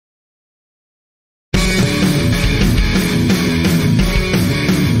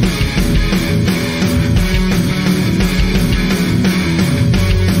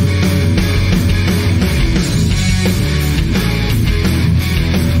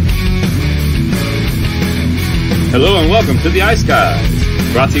Hello and welcome to the Ice Guys,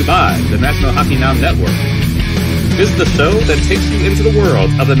 brought to you by the National Hockey Now Network. This is the show that takes you into the world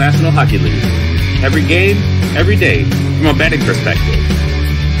of the National Hockey League. Every game, every day, from a betting perspective.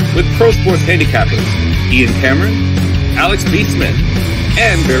 With pro sports handicappers, Ian Cameron, Alex B. Smith,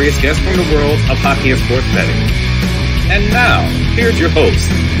 and various guests from the world of hockey and sports betting. And now, here's your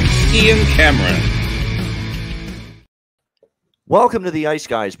host, Ian Cameron. Welcome to the Ice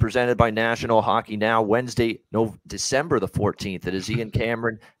Guys, presented by National Hockey Now, Wednesday, December the 14th. It is Ian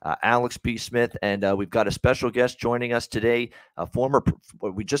Cameron, Alex B. Smith, and we've got a special guest joining us today,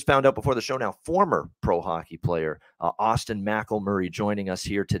 we just found out before the show now, former pro hockey player, Austin McIlmurray, joining us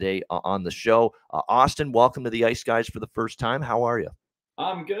here today on the show. Austin, welcome to the Ice Guys for the first time. How are you?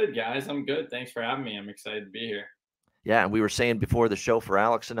 I'm good, guys. I'm good. Thanks for having me. I'm excited to be here. Yeah, and we were saying before the show for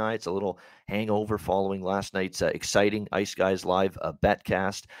Alex and I, it's a little hangover following last night's exciting Ice Guys Live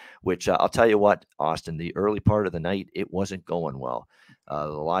betcast, which I'll tell you what, Austin, the early part of the night, it wasn't going well. The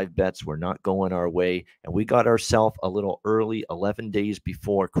live bets were not going our way, and we got ourselves a little early, 11 days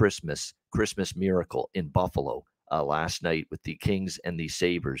before Christmas miracle in Buffalo last night with the Kings and the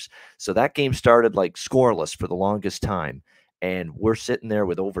Sabres. So that game started like scoreless for the longest time, and we're sitting there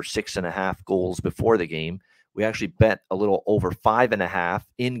with over 6.5 goals before the game. We actually bet a little over 5.5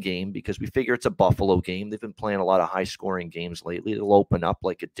 in game because we figure it's a Buffalo game. They've been playing a lot of high scoring games lately. It'll open up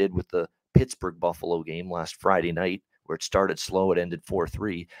like it did with the Pittsburgh Buffalo game last Friday night, where it started slow. It ended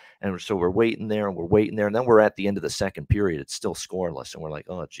 4-3. And so we're waiting there and we're waiting there. And then we're at the end of the second period. It's still scoreless. And we're like,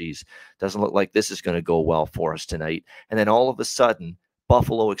 oh, geez, doesn't look like this is going to go well for us tonight. And then all of a sudden,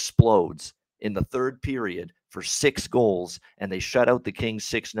 Buffalo explodes in the third period for 6 goals, and they shut out the Kings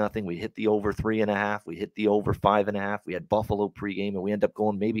 6-0. We hit the over 3.5. We hit the over 5.5. We had Buffalo pregame, and we end up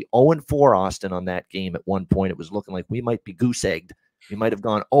going maybe 0-4, Austin, on that game at one point. It was looking like we might be goose-egged. We might have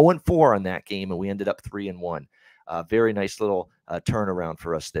gone 0-4 on that game, and we ended up 3-1. Very nice little turnaround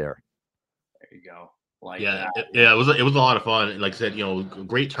for us there. There you go. It was a lot of fun. Like I said,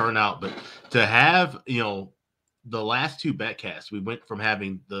 great turnout. But to have, the last 2 betcasts, we went from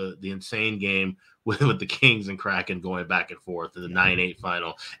having the insane game with the Kings and Kraken going back and forth in the 9-8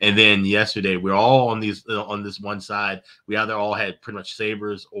 final, and then yesterday we're all on this one side. We either all had pretty much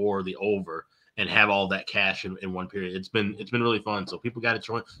Sabres or the over, and have all that cash in one period. It's been really fun. So people got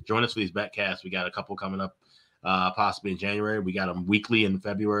to join us for these betcasts. We got a couple coming up, possibly in January. We got them weekly in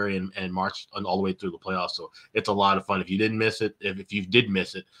February and March, and all the way through the playoffs. So it's a lot of fun. If you didn't miss it, if you did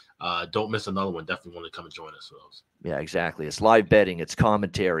miss it, don't miss another one. Definitely want to come and join us for those. Yeah, exactly. It's live betting. It's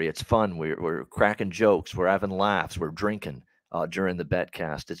commentary. It's fun. We're cracking jokes. We're having laughs. We're drinking during the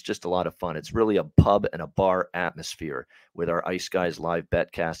betcast. It's just a lot of fun. It's really a pub and a bar atmosphere with our Ice Guys Live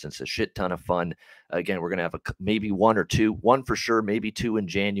betcast. And it's a shit ton of fun. Again, we're going to have maybe 1 or 2, 1 for sure, maybe 2 in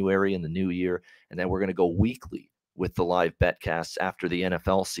January in the new year. And then we're going to go weekly with the live betcasts after the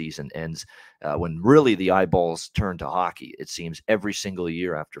NFL season ends, when really the eyeballs turn to hockey. It seems every single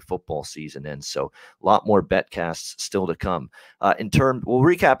year after football season ends. So a lot more betcasts still to come. We'll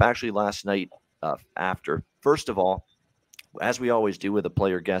recap actually last night after. First of all, as we always do with a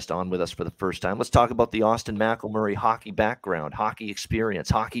player guest on with us for the first time, let's talk about the Austin McIlmurray hockey background, hockey experience,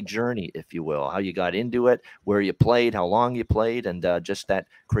 hockey journey, if you will, how you got into it, where you played, how long you played, and just that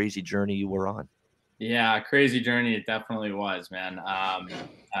crazy journey you were on. Yeah, crazy journey. It definitely was, man.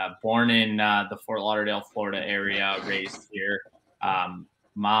 Born in the Fort Lauderdale, Florida area, raised here.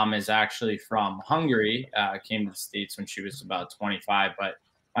 Mom is actually from Hungary, came to the States when she was about 25, but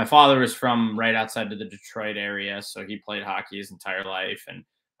my father was from right outside of the Detroit area, so he played hockey his entire life. And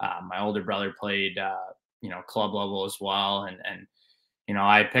my older brother played, club level as well. And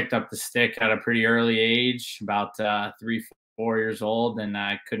I picked up the stick at a pretty early age, about 3-4 years old, and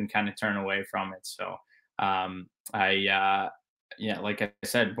I couldn't kind of turn away from it. So like I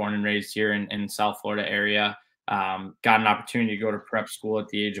said, born and raised here in South Florida area. Got an opportunity to go to prep school at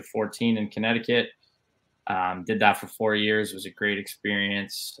the age of 14 in Connecticut. Did that for 4 years. It was a great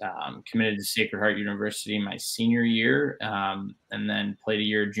experience. Committed to Sacred Heart University my senior year, and then played a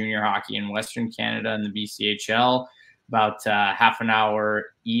year of junior hockey in Western Canada in the BCHL, about half an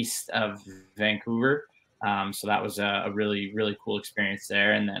hour east of Vancouver. So that was a really, really cool experience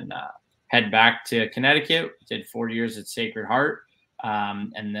there. And then head back to Connecticut, did 4 years at Sacred Heart,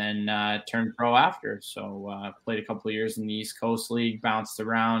 and then turned pro after. So played a couple of years in the East Coast League, bounced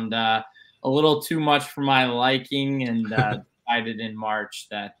around a little too much for my liking, and decided in March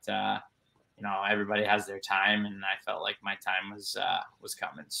that everybody has their time, and I felt like my time was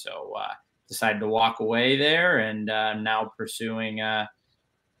coming. So decided to walk away there, and now pursuing a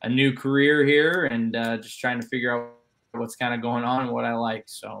new career here, and just trying to figure out what's kind of going on and what I like.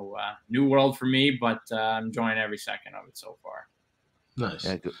 So new world for me, but I'm enjoying every second of it so far. Nice.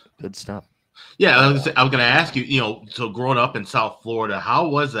 Yeah, good stuff. Yeah, I was going to ask you, so growing up in South Florida, how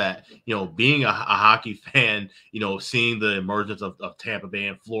was that, being a hockey fan, seeing the emergence of Tampa Bay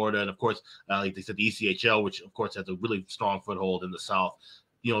and Florida, and of course, like they said, the ECHL, which of course has a really strong foothold in the South.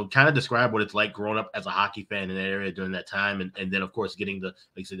 Kind of describe what it's like growing up as a hockey fan in that area during that time, and then of course getting like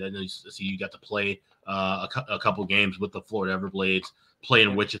I said, I know you got to play a couple games with the Florida Everblades, play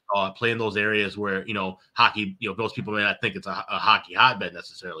in Wichita, play in those areas where hockey, most people may not think it's a hockey hotbed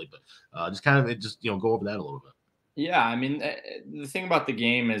necessarily, but just kind of go over that a little bit. Yeah, I mean, the thing about the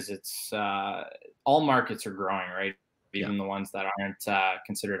game is it's all markets are growing, right? Even the ones that aren't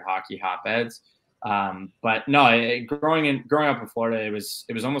considered hockey hotbeds. But no, growing up in Florida, it was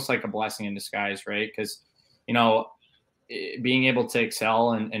almost like a blessing in disguise, right? Because being able to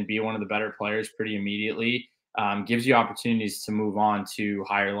excel and be one of the better players pretty immediately gives you opportunities to move on to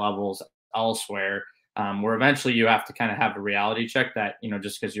higher levels elsewhere, where eventually you have to kind of have a reality check that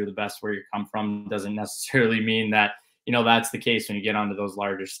just because you're the best where you come from doesn't necessarily mean that that's the case when you get onto those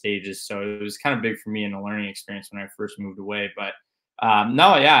larger stages. So it was kind of big for me in a learning experience when I first moved away, but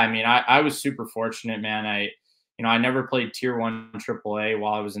no, yeah, I mean, I was super fortunate, man. I never played Tier 1 AAA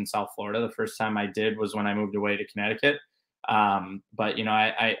while I was in South Florida. The first time I did was when I moved away to Connecticut. But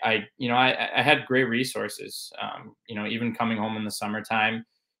I had great resources. Even coming home in the summertime,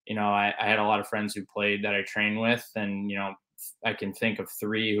 I had a lot of friends who played that I trained with, and I can think of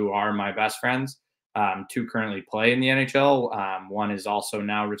 3 who are my best friends. 2 currently play in the NHL. 1 is also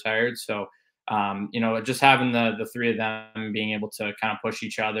now retired. So just having the 3 of them being able to kind of push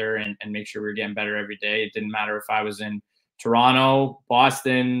each other and make sure we were getting better every day. It didn't matter if I was in Toronto,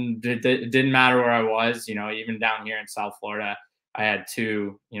 Boston, it didn't matter where I was, even down here in South Florida, I had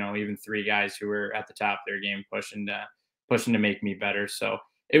 2, even 3 guys who were at the top of their game pushing to make me better. So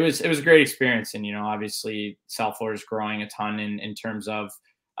it was a great experience. And, obviously South Florida is growing a ton in terms of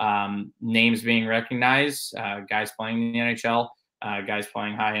names being recognized, guys playing in the NHL. Guys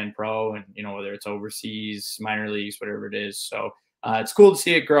playing high-end pro, and whether it's overseas, minor leagues, whatever it is. So it's cool to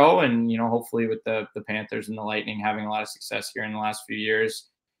see it grow, and hopefully with the Panthers and the Lightning having a lot of success here in the last few years,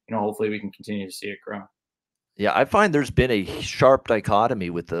 hopefully we can continue to see it grow. Yeah, I find there's been a sharp dichotomy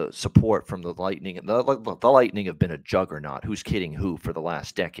with the support from the Lightning. The Lightning have been a juggernaut. Who's kidding who for the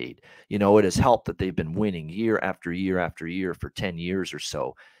last decade? It has helped that they've been winning year after year after year for 10 years or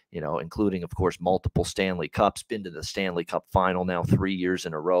so. Including, of course, multiple Stanley Cups, been to the Stanley Cup final now 3 years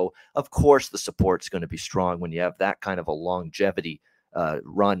in a row. Of course, the support's going to be strong when you have that kind of a longevity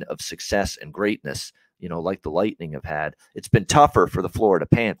run of success and greatness, like the Lightning have had. It's been tougher for the Florida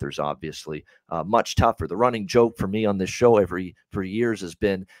Panthers, obviously, much tougher. The running joke for me on this show for years has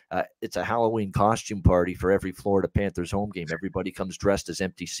been it's a Halloween costume party for every Florida Panthers home game. Everybody comes dressed as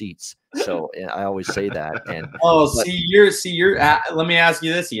empty seats. So I always say that. And let me ask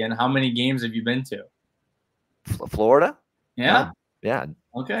you this, Ian. How many games have you been to? Florida? Yeah. Yeah.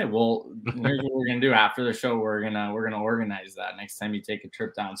 Okay, well, here's what we're gonna do after the show. We're gonna organize that. Next time you take a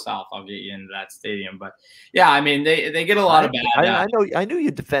trip down south, I'll get you into that stadium. But yeah, I mean, they get a lot of bad. I knew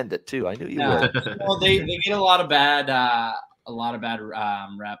you'd defend it too. I knew you would. Well, they get a lot of bad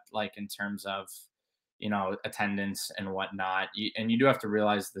rep, like in terms of attendance and whatnot. And you do have to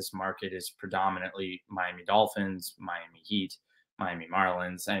realize this market is predominantly Miami Dolphins, Miami Heat, Miami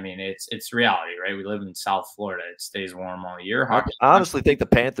Marlins. I mean, it's reality, right? We live in South Florida. It stays warm all year. I honestly think the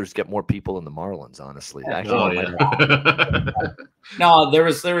Panthers get more people than the Marlins, honestly. No, there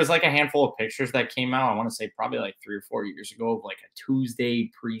was like a handful of pictures that came out, I want to say probably like 3 or 4 years ago, of like a Tuesday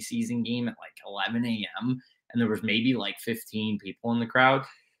preseason game at like 11 a.m. And there was maybe like 15 people in the crowd.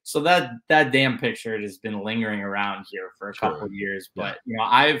 So that damn picture has been lingering around here for a couple of years. But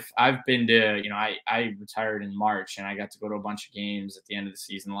I've been to, I retired in March, and I got to go to a bunch of games at the end of the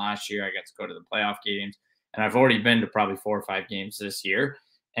season last year. I got to go to the playoff games, and I've already been to probably 4 or 5 games this year.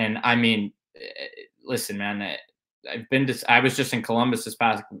 And I mean, listen, man, I was just in Columbus this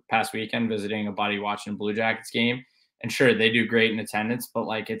past weekend visiting a buddy watching a Blue Jackets game, and sure, they do great in attendance, but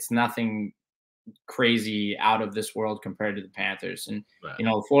like it's nothing crazy out of this world compared to the Panthers. And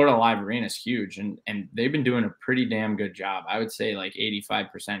Florida Live Arena is huge, and they've been doing a pretty damn good job. I would say like 85%,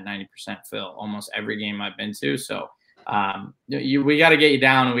 90% fill almost every game I've been to. So we got to get you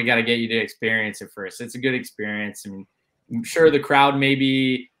down, and we got to get you to experience it first. It's a good experience. I mean, I'm sure the crowd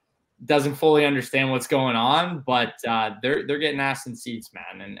maybe doesn't fully understand what's going on, but they're getting ass in seats,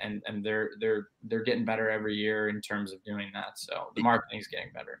 man, and they're getting better every year in terms of doing that. So the marketing is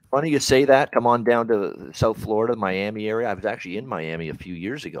getting better. Funny you say that. Come on down to South Florida, Miami area. I was actually in Miami a few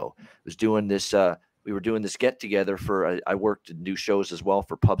years ago. I was doing this we were doing this get together for, I worked to do shows as well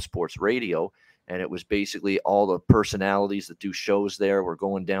for Pub Sports Radio. And it was basically all the personalities that do shows there. We're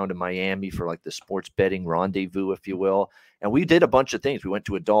going down to Miami for like the sports betting rendezvous, if you will. And we did a bunch of things. We went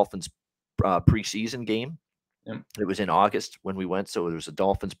to a Dolphins preseason game. Yep. It was in August when we went. So it was a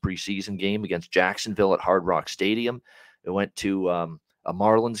Dolphins preseason game against Jacksonville at Hard Rock Stadium. It went to a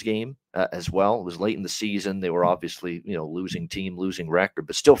Marlins game as well. It was late in the season. They were obviously, losing team, losing record,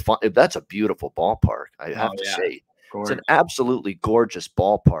 but still fun. That's a beautiful ballpark, I have to say. Gorgeous. It's an absolutely gorgeous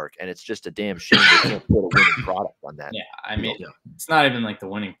ballpark, and it's just a damn shame they can't put a winning product on that. Yeah, I mean, it's not even like the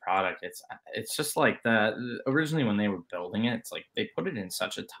winning product. It's just like originally when they were building it, it's like they put it in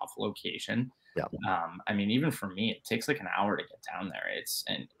such a tough location. Yeah. I mean, even for me, it takes like an hour to get down there.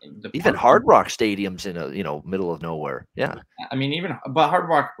 Even Hard Rock Stadium's in a middle of nowhere. Yeah. I mean, but Hard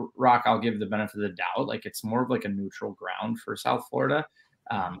Rock, I'll give the benefit of the doubt. Like it's more of like a neutral ground for South Florida.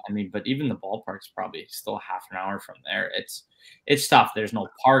 I mean, but even the ballpark's probably still half an hour from there. It's tough. There's no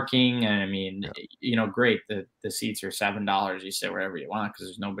parking. And I mean, great. The seats are $7. You sit wherever you want because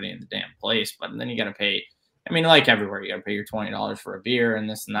there's nobody in the damn place. But then you got to pay. I mean, like everywhere, you got to pay your $20 for a beer and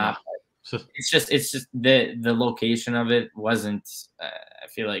this and that. Yeah. It's just the location of it wasn't. I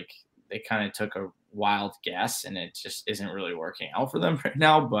feel like they kind of took a wild guess, and it just isn't really working out for them right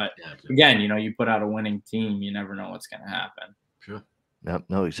now. But again, you put out a winning team, you never know what's going to happen. Sure.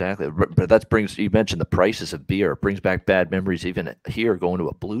 No, exactly. But you mentioned the prices of beer. It brings back bad memories. Even here, going to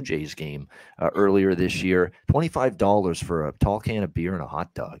a Blue Jays game earlier this year, $25 for a tall can of beer and a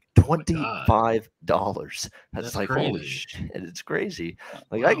hot dog. $25. That's like crazy. Holy shit! It's crazy.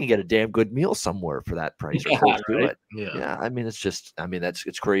 Like I can get a damn good meal somewhere for that price. Or close to it. Yeah. I mean,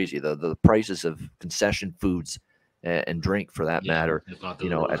 it's crazy. The prices of concession foods and drink for that matter, at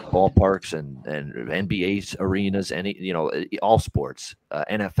ballparks and NBA arenas, all sports,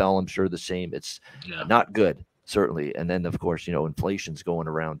 NFL, I'm sure the same. It's not good, certainly. And then, of course, inflation's going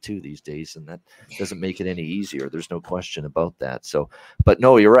around too these days, and that doesn't make it any easier. There's no question about that. So, but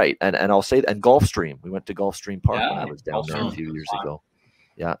no, you're right. And I'll say that, and Gulfstream, we went to Gulfstream Park when I was down there a few years ago.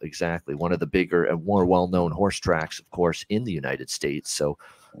 Yeah, exactly. One of the bigger and more well-known horse tracks, of course, in the United States. So,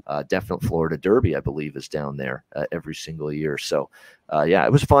 definite Florida Derby, I believe, is down there every single year. So,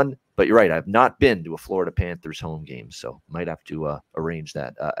 it was fun. But you're right. I've not been to a Florida Panthers home game, so might have to arrange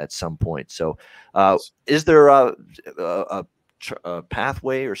that at some point. So, is there a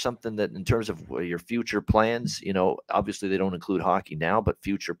pathway or something that, in terms of your future plans? Obviously they don't include hockey now, but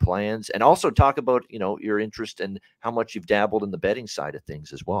future plans, and also talk about your interest and how much you've dabbled in the betting side of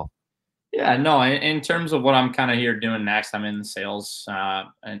things as well. Yeah, no, in terms of what I'm kind of here doing next, I'm in sales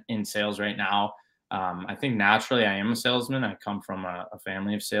right now. I think naturally I am a salesman. I come from a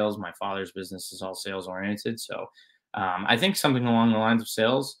family of sales. My father's business is all sales oriented. So I think something along the lines of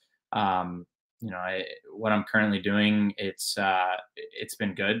sales. What I'm currently doing, it's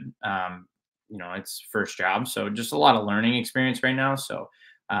been good. It's first job. So just a lot of learning experience right now. So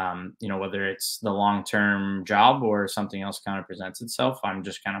whether it's the long-term job or something else kind of presents itself, I'm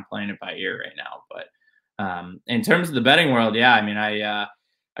just kind of playing it by ear right now. But in terms of the betting world, I mean, I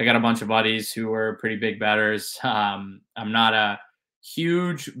got a bunch of buddies who were pretty big bettors. I'm not a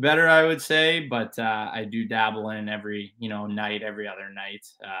huge bettor, I would say, but I do dabble in every, night, every other night,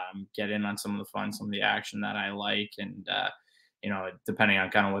 get in on some of the fun, some of the action that I like. And, depending on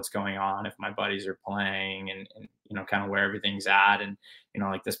kind of what's going on, if my buddies are playing and kind of where everything's at. And,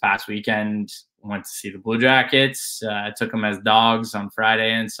 like this past weekend, went to see the Blue Jackets. I took them as dogs on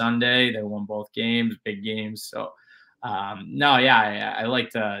Friday and Sunday. They won both games, big games. So, I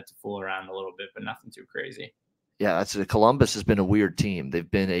like to fool around a little bit, but nothing too crazy. Yeah, Columbus has been a weird team. They've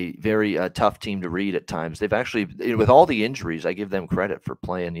been a very tough team to read at times. They've actually, with all the injuries, I give them credit for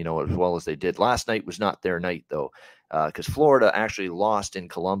playing, as well as they did. Last night was not their night, though, because Florida actually lost in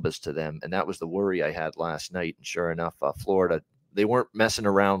Columbus to them, and that was the worry I had last night. And sure enough, Florida, they weren't messing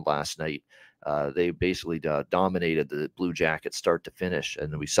around last night. They basically dominated the Blue Jackets start to finish,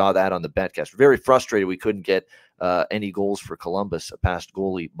 and we saw that on the betcast. Very frustrated we couldn't get any goals for Columbus past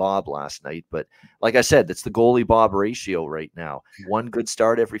goalie Bob last night. But like I said, that's the goalie Bob ratio right now. One good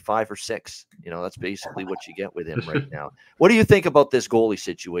start every 5 or 6. That's basically what you get with him right now. What do you think about this goalie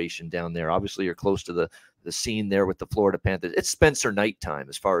situation down there? Obviously, you're close to the scene there with the Florida Panthers. It's Spencer Knight time,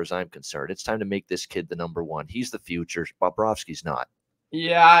 as far as I'm concerned. It's time to make this kid the number one. He's the future. Bobrovsky's not.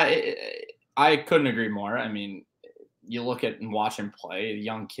 Yeah, I couldn't agree more. I mean, you look at and watch him play, a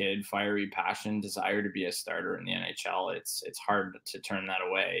young kid, fiery passion, desire to be a starter in the NHL. It's hard to turn that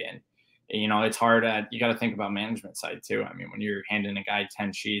away. And, it's hard you got to think about management side too. I mean, when you're handing a guy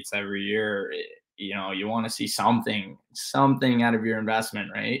 10 sheets every year, you want to see something out of your investment,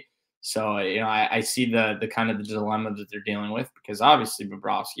 right? So, I see the kind of the dilemma that they're dealing with, because obviously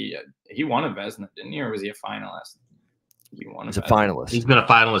Bobrovsky, he won a Vezina, didn't he? Or was he a finalist? He's a finalist. He's been a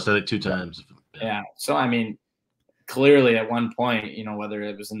finalist, I think, 2 times. Yeah. So, I mean, clearly at one point, whether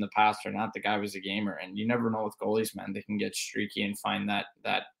it was in the past or not, the guy was a gamer, and you never know with goalies, man. They can get streaky and find that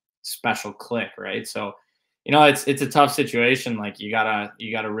special click, right? So, it's a tough situation. Like, you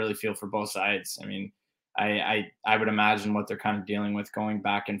gotta really feel for both sides. I mean, I would imagine what they're kind of dealing with going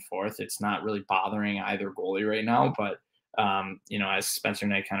back and forth. It's not really bothering either goalie right now, but as Spencer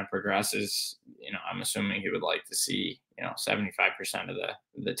Knight kind of progresses, I'm assuming he would like to see 75% of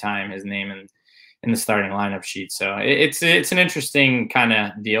the time his name in the starting lineup sheet. So it's an interesting kind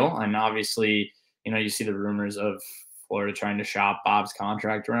of deal, and obviously you see the rumors of Florida trying to shop Bob's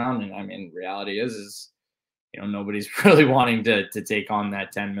contract around, and I mean, reality is nobody's really wanting to take on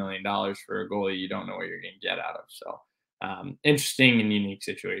that $10 million for a goalie you don't know what you're going to get out of. So interesting and unique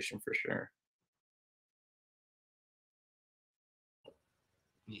situation for sure.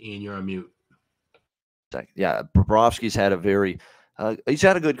 Ian, you're on mute. Yeah, Bobrovsky's had he's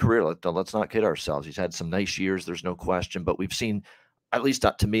had a good career. Let's not kid ourselves. He's had some nice years, there's no question, but we've seen, at least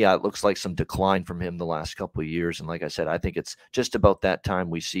to me, it looks like some decline from him the last couple of years. And like I said, I think it's just about that time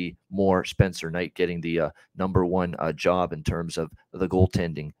we see more Spencer Knight getting the number one job in terms of the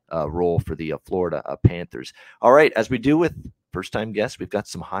goaltending role for the Florida Panthers. All right, as we do with first-time guests, we've got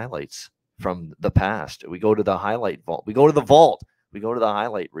some highlights from the past. We go to the highlight vault. We go to the vault. We go to the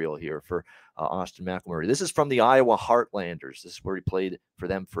highlight reel here for Austin McIlmurray. This is from the Iowa Heartlanders. This is where he played for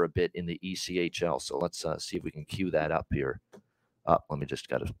them for a bit in the ECHL. So let's see if we can cue that up here. Let me just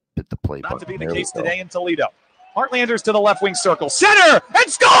got to hit the play button. Not to be the case today in Toledo. Heartlanders to the left wing circle. Center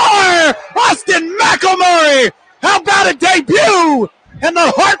and score! Austin McIlmurray! How about a debut? And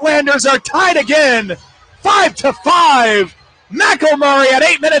the Heartlanders are tied again. 5-5. McIlmurray at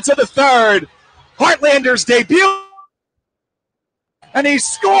 8 minutes of the third. Heartlanders debut. And he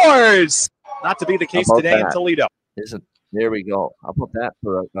scores. Not to be the case today in Toledo. There we go. How about that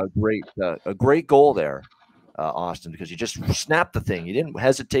for a great goal there, Austin, because you just snapped the thing. You didn't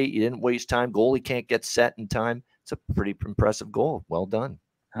hesitate. You didn't waste time. Goalie can't get set in time. It's a pretty impressive goal. Well done.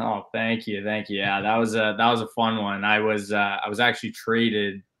 Oh, thank you. Yeah, that was a fun one. I was actually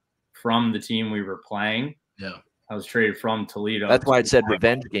traded from the team we were playing. Yeah. I was traded from Toledo. That's why it said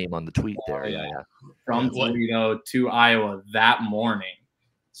revenge game on the tweet there. Yeah. From Toledo to Iowa that morning.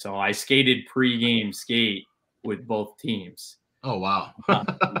 So I skated pre-game skate with both teams. Oh, wow.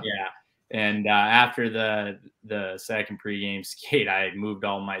 Yeah. And after the second pre-game skate, I moved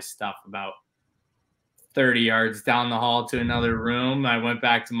all my stuff about 30 yards down the hall to another room. I went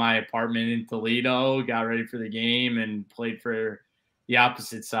back to my apartment in Toledo, got ready for the game, and played for the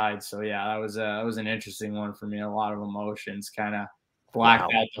opposite side. So yeah, that was an interesting one for me. A lot of emotions, kind of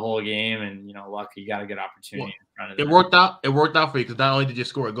blacked out the whole game, and lucky you got a good opportunity in front of them. It worked out for you, because not only did you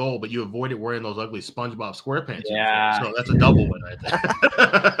score a goal, but you avoided wearing those ugly SpongeBob SquarePants. Yeah, so that's a double win right there.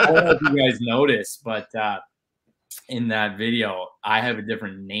 I don't know if you guys noticed, but in that video, I have a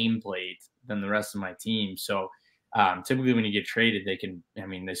different nameplate than the rest of my team. So typically when you get traded,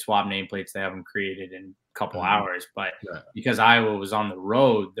 they swap nameplates. They have them created in a couple hours, but because Iowa was on the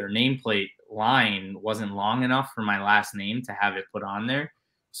road, their nameplate line wasn't long enough for my last name to have it put on there.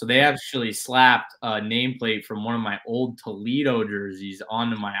 So they actually slapped a nameplate from one of my old Toledo jerseys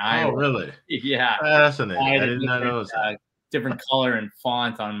onto my Iowa. Oh, really? Yeah. Fascinating. I did not know that. Different color and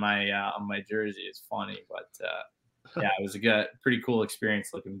font on my jersey. It's funny, but yeah, it was a pretty cool experience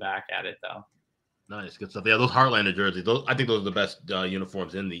looking back at it, though. Nice, good stuff. Yeah, those Heartlander jerseys. I think those are the best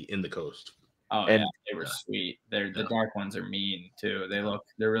uniforms in the coast. Oh, and they were sweet. The dark ones are mean too.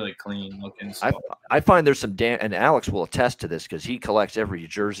 They're really clean looking. So. I find there's some and Alex will attest to this because he collects every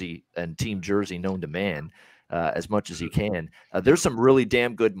jersey and team jersey known to man as much as he can. There's some really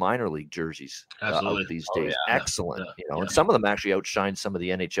damn good minor league jerseys out these days. Yeah. Excellent, and some of them actually outshine some of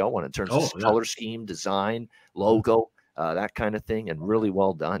the NHL one in terms of color scheme, design, logo, that kind of thing, and really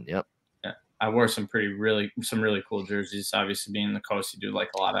well done. Yep. Yeah, I wore some really cool jerseys. Obviously, being in the coast, you do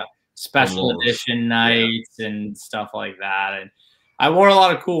like a lot of special edition nights and stuff like that. And I wore a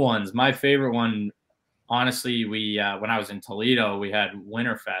lot of cool ones. My favorite one, honestly, we when I was in Toledo, we had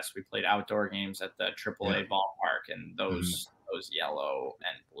Winterfest. We played outdoor games at the AAA ballpark, and those yellow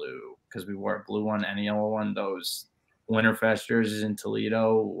and blue, because we wore a blue one and a yellow one. Those Winterfest jerseys in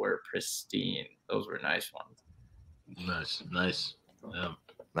Toledo were pristine. Those were nice ones. Nice. Yeah.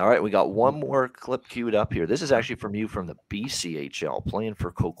 All right, we got one more clip queued up here. This is actually from you from the BCHL, playing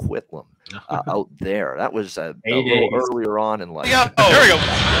for Coquitlam out there. That was a little earlier on in life. There we go.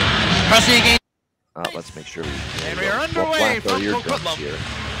 Let's make sure and we are underway from Coquitlam here.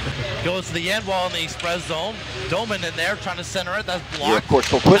 Goes to the end wall in the express zone. Doman in there trying to center it. That's blocked. Yeah, of course.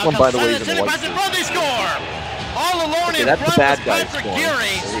 Coquitlam, by the way, is in the white They score! All alone in that's front the bad is guy Patrick scoring.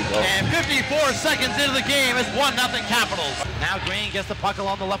 Geary. There you go. And 54 seconds into the game, it's 1-0 Capitals. Now Green gets the puck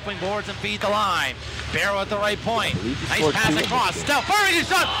along the left wing boards and feeds the line. Barrow at the right point. Nice pass across. Stout firing his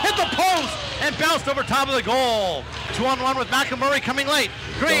shot, hit the post, and bounced over top of the goal. 2-on-1 with McIlmurray coming late.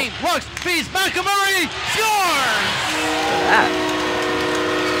 Green looks, feeds McIlmurray, scores! That.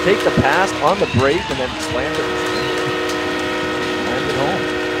 Take the pass on the break and then slam it. Slam it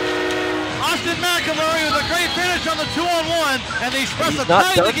home. Austin McIlmurray with a great finish on the 2-on-1, and the Express have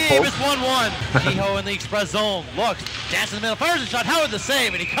tied the game. It's 1-1. Kehoe in the Express zone looks, dances in the middle, fires a shot. Howard the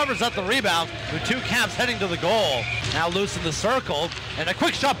save, and he covers up the rebound with 2 Caps heading to the goal. Now loose in the circle, and a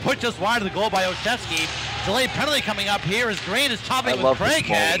quick shot put just wide of the goal by Oshetsky. Delayed penalty coming up here as Green is chopping with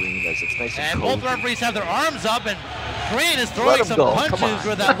Craighead. Nice and both referees have their arms up, and Green is throwing some punches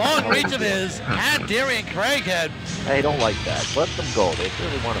with that long reach of his at Deary and Craighead. I don't like that. Let them go. They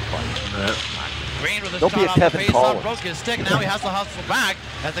really want to fight. Green with a Don't shot be a off the Kevin face-off, Collins. broke his stick. Now he has to hustle back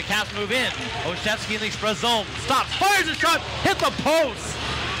as the Caps move in. Oshetsky in the express zone. Stops, fires a shot, hit the post.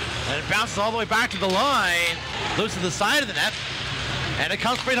 And it bounces all the way back to the line. Loose to the side of the net. And it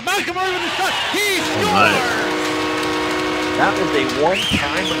comes straight to McIlmurray with a shot. He scores! That was a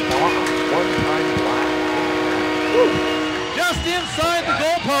one-time bomb. One-time blast. Just inside the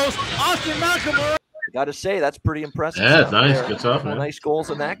goalpost, Austin McIlmurray. Got to say, that's pretty impressive. Yeah, it's nice. Good stuff, man. Nice goals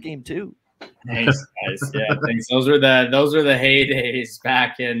in that game too. Thanks, guys. Yeah, thanks. Those were the heydays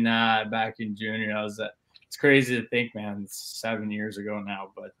back in junior. It's crazy to think, man. It's 7 years ago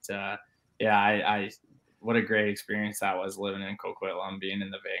now, but yeah, I what a great experience that was living in Coquitlam, being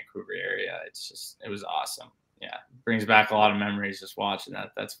in the Vancouver area. It was awesome. Yeah, brings back a lot of memories just watching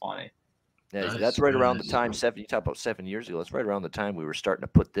that. That's funny. Yeah, that's right around the time, you talk about 7 years ago, that's right around the time we were starting to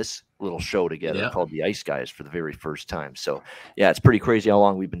put this little show together called the Ice Guys for the very first time. So, yeah, it's pretty crazy how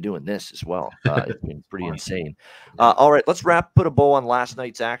long we've been doing this as well. It's been pretty insane. All right, let's put a bow on last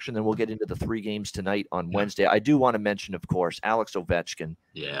night's action, then we'll get into the 3 games tonight on Wednesday. I do want to mention, of course, Alex Ovechkin,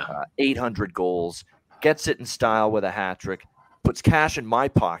 800 goals, gets it in style with a hat trick. Puts cash in my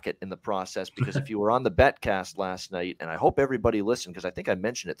pocket in the process, because if you were on the BetCast last night, and I hope everybody listened because I think I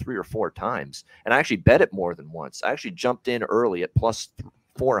mentioned it 3 or 4 times, and I actually bet it more than once. I actually jumped in early at plus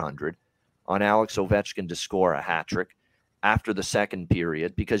 400 on Alex Ovechkin to score a hat trick after the second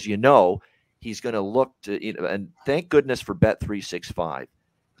period, because he's going to look to, and thank goodness for Bet365.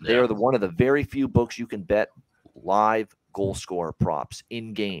 They are one of the very few books you can bet live goal scorer props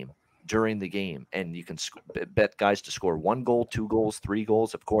in game. During the game, and you can bet guys to score 1 goal, 2 goals, 3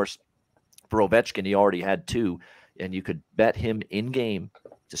 goals. Of course, for Ovechkin, he already had 2, and you could bet him in game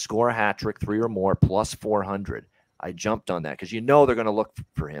to score a hat trick, 3 or more, plus 400. I jumped on that because they're going to look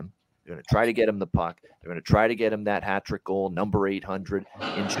for him. They're going to try to get him the puck. They're going to try to get him that hat trick goal, number 800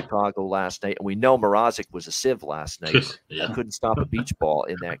 in Chicago last night. And we know Mrazek was a sieve last night. Couldn't stop a beach ball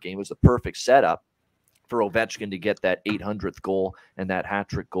in that game. It was the perfect setup for Ovechkin to get that 800th goal and that hat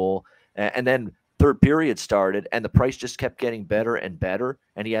trick goal. And then third period started, and the price just kept getting better and better.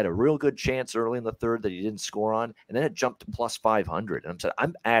 And he had a real good chance early in the third that he didn't score on. And then it jumped to plus 500. And I'm saying,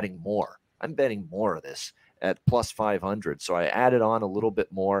 I'm adding more. I'm betting more of this at plus 500. So I added on a little bit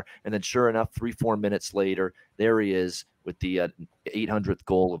more. And then sure enough, 3-4 minutes later, there he is with the 800th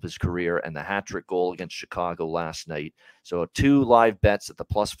goal of his career and the hat trick goal against Chicago last night. So 2 live bets at the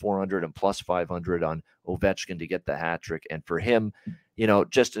plus 400 and plus 500 on Ovechkin to get the hat trick. And for him,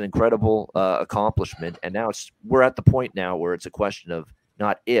 just an incredible accomplishment. And now we're at the point now where it's a question of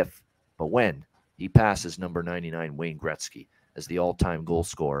not if, but when he passes number 99 Wayne Gretzky as the all-time goal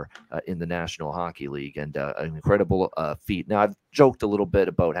scorer in the National Hockey League, and an incredible feat. Now, I've joked a little bit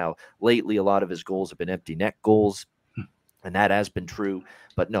about how lately a lot of his goals have been empty net goals, and that has been true.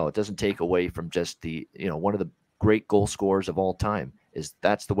 But no, it doesn't take away from just the, one of the great goal scorers of all time.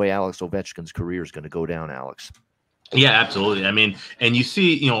 That's the way Alex Ovechkin's career is going to go down, Alex. Yeah, absolutely. I mean, and you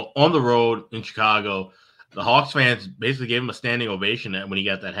see, on the road in Chicago, the Hawks fans basically gave him a standing ovation when he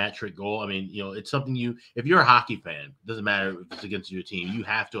got that hat trick goal. I mean, it's something if you're a hockey fan, it doesn't matter if it's against your team, you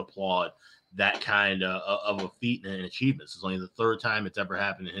have to applaud that kind of a feat and achievement. It's only the 3rd time it's ever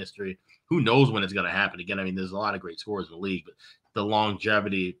happened in history. Who knows when it's going to happen again? I mean, there's a lot of great scorers in the league, but the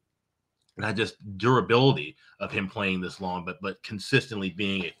longevity, not just durability of him playing this long, but consistently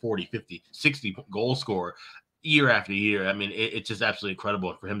being a 40, 50, 60 goal scorer year after year. I mean, it's just absolutely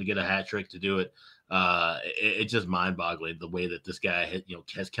incredible for him to get a hat trick, to do it. It's just mind-boggling the way that this guy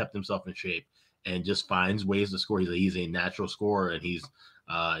has kept himself in shape and just finds ways to score. He's a natural scorer, and he's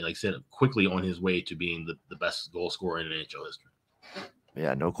like I said, quickly on his way to being the best goal scorer in NHL history.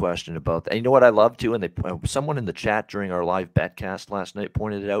 Yeah, no question about that. And you know what I love too, and someone in the chat during our live betcast last night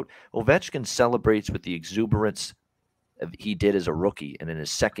pointed it out. Ovechkin celebrates with the exuberance he did as a rookie and in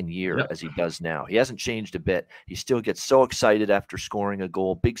his second year as he does now. He hasn't changed a bit. He still gets so excited after scoring a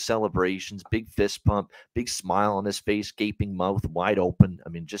goal, big celebrations, big fist pump, big smile on his face, gaping mouth wide open. I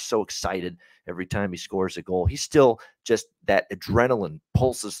mean, just so excited every time he scores a goal. He's still just, that adrenaline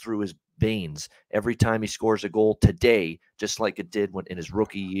pulses through his veins every time he scores a goal today, just like it did in his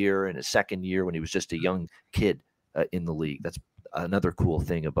rookie year and his second year when he was just a young kid in the league. That's another cool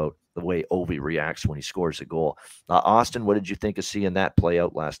thing about the way Ovi reacts when he scores a goal. Austin, what did you think of seeing that play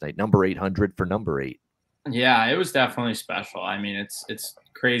out last night? Number 800 for number 8. Yeah, it was definitely special. I mean, it's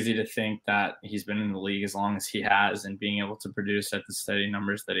crazy to think that he's been in the league as long as he has and being able to produce at the steady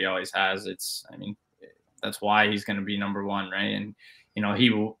numbers that he always has. I mean, that's why he's going to be number 1, right? And you know, he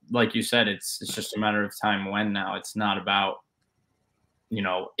will, like you said, it's just a matter of time when now. It's not about, you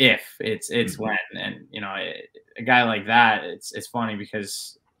know, if, it's when. And, you know, a guy like that, it's funny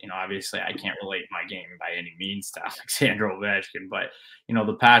because, you know, obviously I can't relate my game by any means to Alexander Ovechkin, but, you know,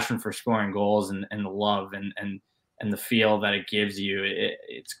 the passion for scoring goals and the love and the feel that it gives you,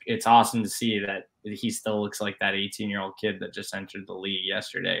 it's awesome to see that he still looks like that 18-year-old kid that just entered the league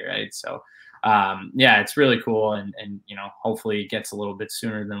yesterday, right? So, yeah, it's really cool, and you know, hopefully it gets a little bit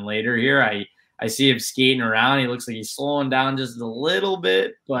sooner than later here. I see him skating around. He looks like he's slowing down just a little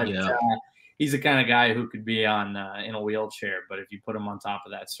bit, but he's the kind of guy who could be on in a wheelchair. But if you put him on top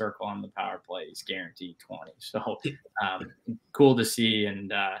of that circle on the power play, he's guaranteed 20. So cool to see,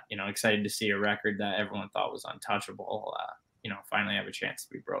 and you know, excited to see a record that everyone thought was untouchable. You know, finally have a chance to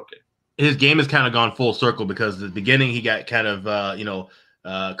be broken. His game has kind of gone full circle because at the beginning he got kind of you know,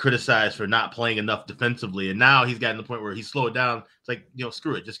 criticized for not playing enough defensively, and now he's gotten to the point where he slowed down. It's like, you know,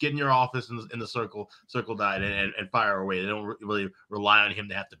 screw it, just get in your office in the circle dive and fire away. They don't really rely on him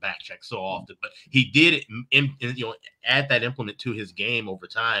to have to back check so often, but he did you know, add that implement to his game over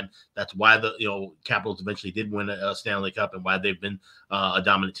time. That's why the, you know, Capitals eventually did win a Stanley Cup and why they've been a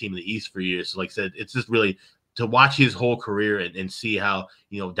dominant team in the East for years. So like I said, it's just really to watch his whole career and see how,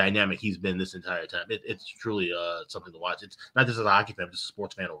 you know, dynamic he's been this entire time. It's truly something to watch. It's not just as a hockey fan, just a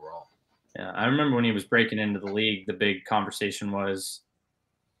sports fan overall. Yeah, I remember when he was breaking into the league, the big conversation was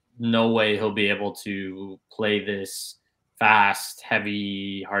no way he'll be able to play this fast,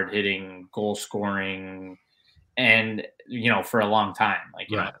 heavy, hard-hitting, goal-scoring, and, you know, for a long time. Like,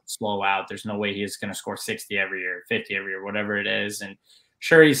 you know, slow out. There's no way he's going to score 60 every year, 50 every year, whatever it is. And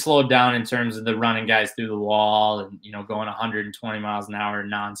sure, he slowed down in terms of the running guys through the wall and, you know, going 120 miles an hour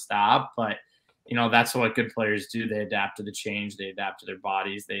nonstop. But, you know, that's what good players do. They adapt to the change. They adapt to their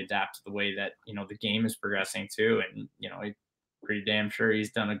bodies. They adapt to the way that, you know, the game is progressing too. And, you know, I'm pretty damn sure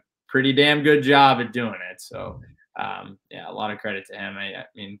he's done a pretty damn good job at doing it. So, yeah, a lot of credit to him. I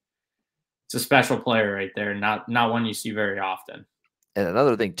mean, it's a special player right there. Not one you see very often. And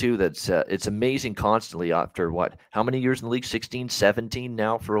another thing, too, that's it's amazing constantly after how many years in the league? 16, 17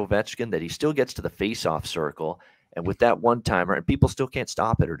 now for Ovechkin, that he still gets to the face-off circle. And with that one-timer, and people still can't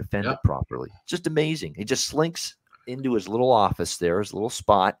stop it or defend it properly. It's just amazing. He just slinks into his little office there, his little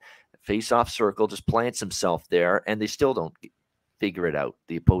spot, face-off circle, just plants himself there, and they still don't figure it out,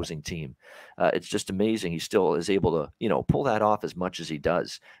 the opposing team. It's just amazing. He still is able to, you know, pull that off as much as he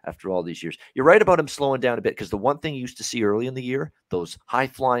does after all these years. You're right about him slowing down a bit, because the one thing you used to see early in the year, those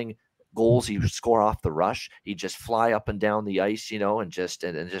high-flying goals he would score off the rush, he'd just fly up and down the ice, you know, and just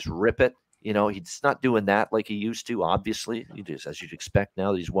rip it. You know, he's not doing that like he used to, obviously, as you'd expect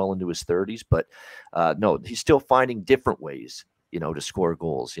now that he's well into his 30s. But no, he's still finding different ways, you know, to score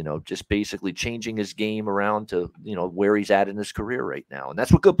goals, you know, just basically changing his game around to, you know, where he's at in his career right now. And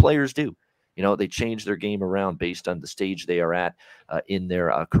that's what good players do. You know, they change their game around based on the stage they are at in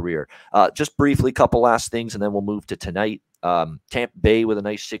their career. Just briefly, a couple last things, and then we'll move to tonight. Tampa Bay with a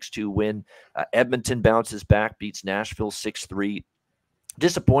nice 6-2 win. Edmonton bounces back, beats Nashville 6-3.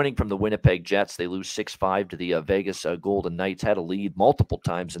 Disappointing from the Winnipeg Jets. They lose 6-5 to the Vegas Golden Knights. Had a lead multiple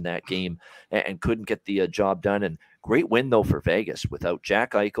times in that game and couldn't get the job done. And great win, though, for Vegas without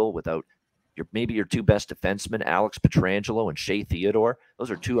Jack Eichel, without maybe your two best defensemen, Alex Pietrangelo and Shea Theodore.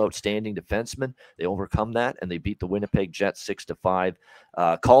 Those are two outstanding defensemen. They overcome that, and they beat the Winnipeg Jets 6-5.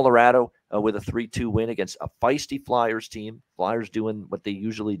 Colorado with a 3-2 win against a feisty Flyers team. Flyers doing what they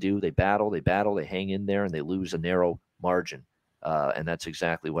usually do. They battle, they hang in there, and they lose a narrow margin. And that's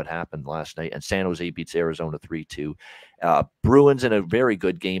exactly what happened last night. And San Jose beats Arizona 3-2. Bruins in a very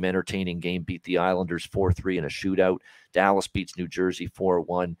good game, entertaining game, beat the Islanders 4-3 in a shootout. Dallas beats New Jersey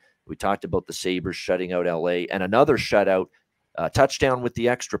 4-1. We talked about the Sabres shutting out LA, and another shutout, touchdown with the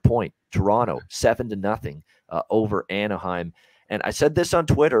extra point. Toronto 7-0 over Anaheim. And I said this on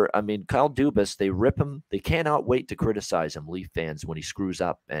Twitter. I mean, Kyle Dubas, they rip him. They cannot wait to criticize him, Leaf fans, when he screws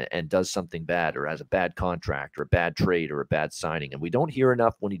up and does something bad or has a bad contract or a bad trade or a bad signing. And we don't hear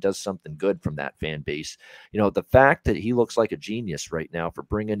enough when he does something good from that fan base. You know, the fact that he looks like a genius right now for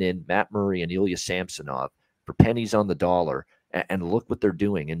bringing in Matt Murray and Ilya Samsonov for pennies on the dollar, and look what they're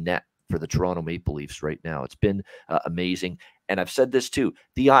doing in net for the Toronto Maple Leafs right now. It's been amazing. And I've said this too,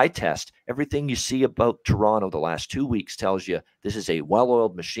 the eye test, everything you see about Toronto the last 2 weeks tells you this is a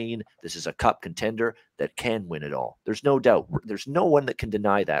well-oiled machine. This is a cup contender that can win it all. There's no doubt. There's no one that can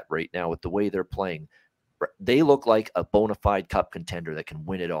deny that right now with the way they're playing. They look like a bona fide cup contender that can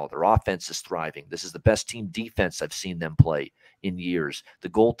win it all. Their offense is thriving. This is the best team defense I've seen them play in years. The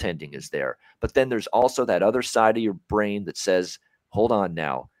goaltending is there. But then there's also that other side of your brain that says, hold on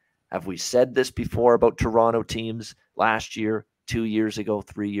now. Have we said this before about Toronto teams last year, 2 years ago,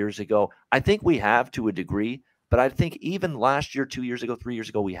 3 years ago? I think we have to a degree, but I think even last year, 2 years ago, 3 years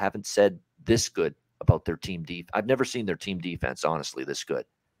ago, we haven't said this good about their team defense. I've never seen their team defense, honestly, this good.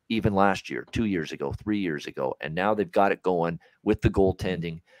 Even last year, 2 years ago, 3 years ago, and now they've got it going with the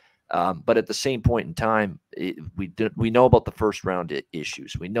goaltending. But at the same point in time, we know about the first round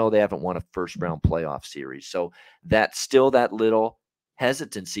issues. We know they haven't won a first round playoff series. So that's still that little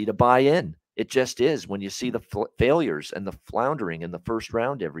hesitancy to buy in. It just is when you see the failures and the floundering in the first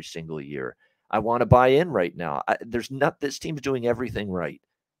round every single year. I want to buy in right now. This team's doing everything right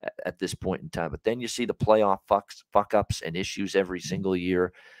at this point in time. But then you see the playoff fuck ups and issues every single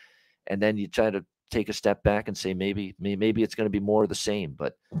year. And then you try to take a step back and say, maybe it's going to be more of the same.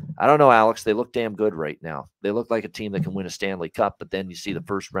 But I don't know, Alex. They look damn good right now. They look like a team that can win a Stanley Cup, but then you see the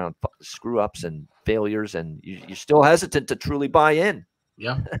first round screw-ups and failures, and you're still hesitant to truly buy in.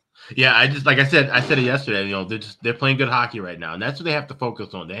 Yeah. Yeah. I said it yesterday, you know, they're playing good hockey right now. And that's what they have to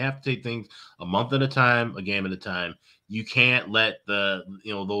focus on. They have to take things a month at a time, a game at a time. You can't let those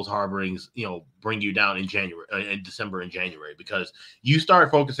harborings, bring you down in December and January, because you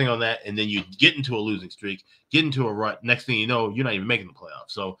start focusing on that and then you get into a losing streak, get into a rut. Next thing you know, you're not even making the playoffs.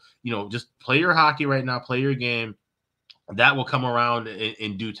 So, just play your hockey right now, play your game. That will come around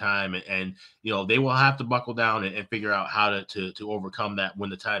in due time, and they will have to buckle down and figure out how to overcome that when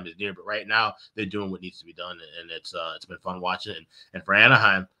the time is near. But right now, they're doing what needs to be done, and it's been fun watching it. And for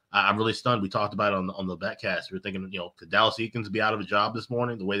Anaheim, I'm really stunned. We talked about it on the betcast. We were thinking, could Dallas Eakins be out of a job this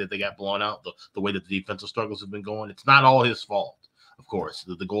morning? The way that they got blown out, the way that the defensive struggles have been going. It's not all his fault, of course.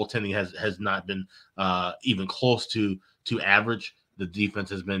 The goaltending has not been even close to average. The defense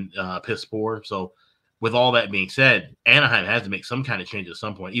has been piss poor. So, with all that being said, Anaheim has to make some kind of change at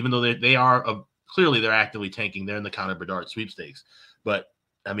some point, even though they are clearly they're actively tanking. They're in the Connor Bedard sweepstakes. But,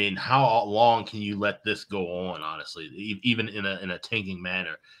 I mean, how long can you let this go on, honestly, even in a tanking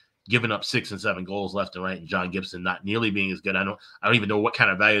manner, giving up 6 and 7 goals left and right, and John Gibson not nearly being as good? I don't even know what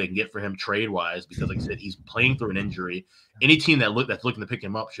kind of value they can get for him trade-wise, because, like I said, he's playing through an injury. Any team that's looking to pick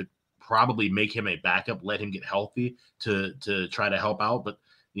him up should probably make him a backup, let him get healthy to try to help out. But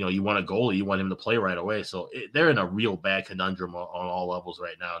you want a goalie, you want him to play right away. So they're in a real bad conundrum on all levels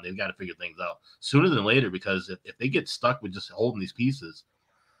right now, and they've got to figure things out sooner than later, because if they get stuck with just holding these pieces,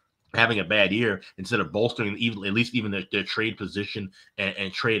 having a bad year, instead of bolstering at least their trade position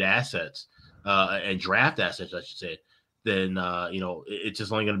and trade assets and draft assets, I should say, then it's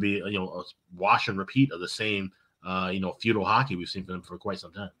just only going to be a wash and repeat of the same feudal hockey we've seen from them for quite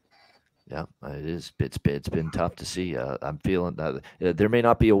some time. Yeah, it is. It's been tough to see. I'm feeling that there may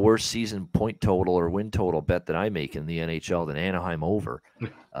not be a worse season point total or win total bet that I make in the NHL than Anaheim over.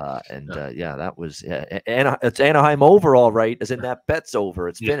 That was it's Anaheim over, all right. As in that bet's over.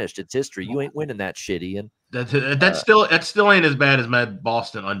 It's finished. It's history. You ain't winning that shit, Ian. That still ain't as bad as my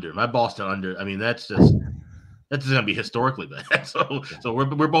Boston under. My Boston under. I mean, that's just going to be historically bad. So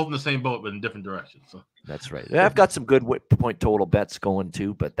we're both in the same boat, but in different directions. So. That's right. I've got some good point total bets going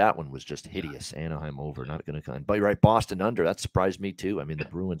too, but that one was just hideous. Anaheim over, not going to come. But you're right, Boston under. That surprised me too. I mean, the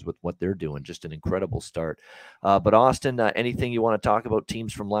Bruins with what they're doing, just an incredible start. But Austin, anything you want to talk about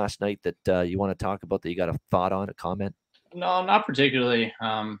teams from last night that you want to talk about that you got a thought on, a comment? No, not particularly.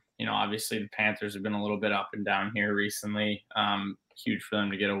 Obviously the Panthers have been a little bit up and down here recently. Huge for them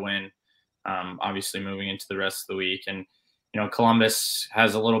to get a win. Obviously moving into the rest of the week, and Columbus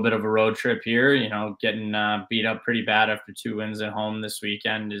has a little bit of a road trip here. Getting beat up pretty bad after 2 wins at home this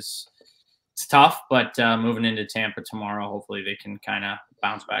weekend it's tough, but moving into Tampa tomorrow, hopefully they can kind of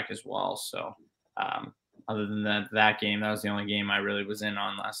bounce back as well. So other than that game, that was the only game I really was in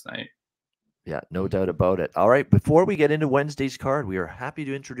on last night. Yeah, no doubt about it. All right, before we get into Wednesday's card, we are happy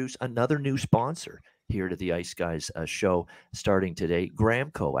to introduce another new sponsor here to the Ice Guys show starting today,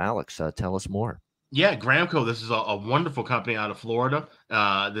 Gramco. Alex, tell us more. Yeah, Gramco. This is a wonderful company out of Florida.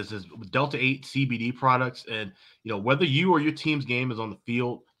 This is Delta 8 CBD products. And, whether you or your team's game is on the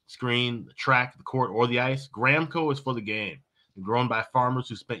field, screen, the track, the court, or the ice, Gramco is for the game. Grown by farmers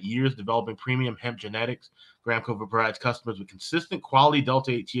who spent years developing premium hemp genetics, Gramco provides customers with consistent quality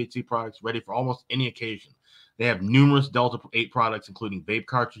Delta 8 THC products ready for almost any occasion. They have numerous Delta 8 products, including vape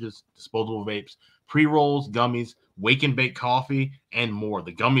cartridges, disposable vapes, pre-rolls, gummies, wake and bake coffee, and more.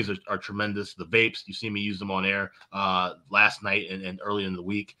 The gummies are tremendous. The vapes, you see me use them on air last night and early in the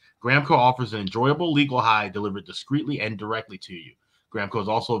week. Gramco offers an enjoyable legal high delivered discreetly and directly to you. Gramco is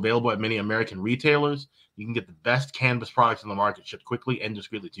also available at many American retailers. You can get the best cannabis products on the market shipped quickly and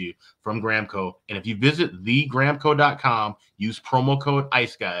discreetly to you from Gramco. And if you visit thegramco.com, use promo code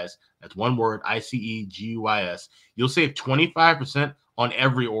ICEGUYS, that's one word, ICEGUYS, you'll save 25% on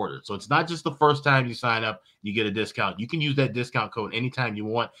every order. So it's not just the first time you sign up, you get a discount. You can use that discount code anytime you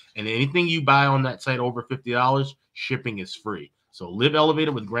want. And anything you buy on that site over $50, shipping is free. So live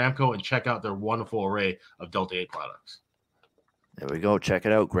elevated with Gramco and check out their wonderful array of Delta 8 products. There we go. Check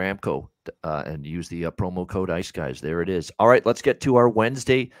it out, Gramco, and use the promo code IceGuys. There it is. All right, let's get to our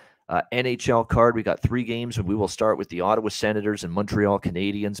Wednesday NHL card. We got 3 games, and we will start with the Ottawa Senators and Montreal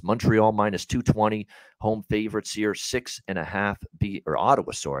Canadiens. Montreal minus 220, home favorites here, 6.5. Or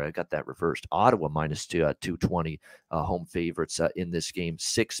Ottawa, sorry, I got that reversed. Ottawa minus 220, home favorites in this game.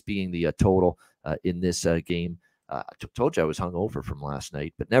 6 being the total in this game. I told you I was hungover from last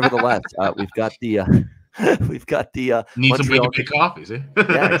night, but nevertheless, we've got the. We've got the need Montreal... some big coffees, eh?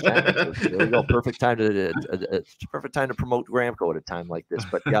 Yeah, exactly. So there we go. Perfect time to promote Gramco at a time like this.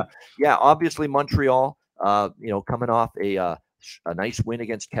 But yeah. Obviously Montreal, coming off a nice win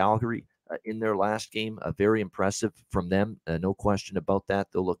against Calgary in their last game, very impressive from them. No question about that.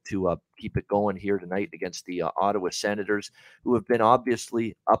 They'll look to keep it going here tonight against the Ottawa Senators, who have been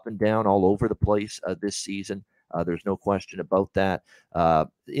obviously up and down all over the place this season. There's no question about that.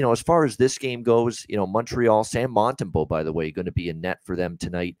 As far as this game goes, Montreal, Sam Montembeault, by the way, going to be in net for them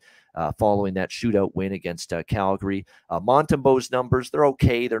tonight following that shootout win against Calgary. Montembeault's numbers, they're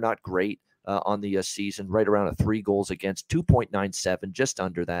okay. They're not great on the season, right around a 3 goals against, 2.97, just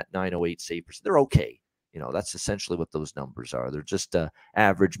under that, 908 save percent. They're okay. That's essentially what those numbers are. They're just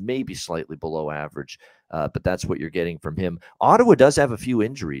average, maybe slightly below average, but that's what you're getting from him. Ottawa does have a few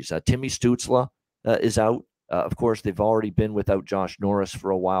injuries. Timmy Stützle is out. Of course, they've already been without Josh Norris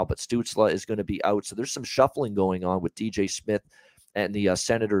for a while, but Stützle is going to be out. So there's some shuffling going on with DJ Smith and the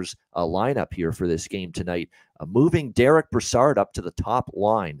Senators lineup here for this game tonight. Moving Derek Brassard up to the top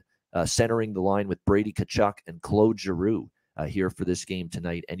line, centering the line with Brady Tkachuk and Claude Giroux here for this game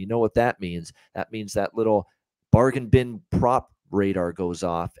tonight. And you know what that means? That means that little bargain bin prop radar goes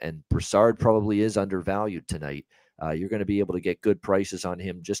off, and Brassard probably is undervalued tonight. You're going to be able to get good prices on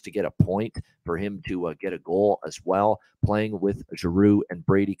him just to get a point, for him to get a goal as well, playing with Giroux and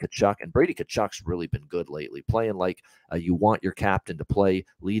Brady Tkachuk. And Brady Tkachuk's really been good lately, playing like you want your captain to play,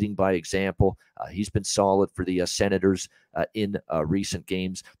 leading by example. He's been solid for the Senators in recent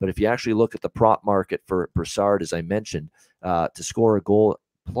games. But if you actually look at the prop market for Brassard, as I mentioned, to score a goal,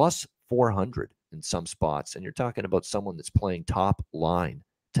 plus 400 in some spots. And you're talking about someone that's playing top line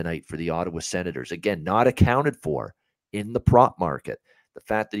tonight for the Ottawa Senators. Again, not accounted for in the prop market. The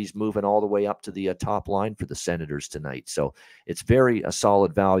fact that he's moving all the way up to the top line for the Senators tonight. So it's very a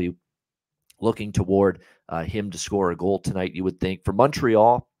solid value. Looking toward him to score a goal tonight, you would think. For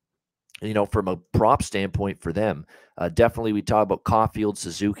Montreal, from a prop standpoint for them, definitely we talk about Caulfield,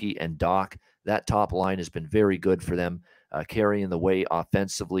 Suzuki, and Doc. That top line has been very good for them, carrying the way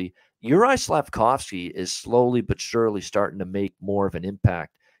offensively. Juraj Slafkovsky is slowly but surely starting to make more of an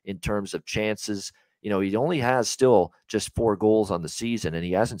impact in terms of chances. He only has still just 4 goals on the season, and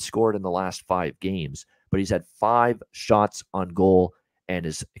he hasn't scored in the last 5 games, but he's had 5 shots on goal, and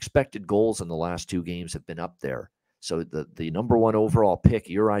his expected goals in the last 2 games have been up there. So the number 1 overall pick,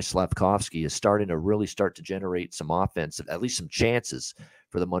 Juraj Slafkovsky, is starting to generate some offensive, at least some chances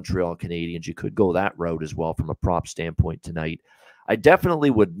for the Montreal Canadiens. You could go that route as well from a prop standpoint tonight. I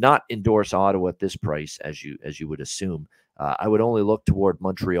definitely would not endorse Ottawa at this price, as you would assume. I would only look toward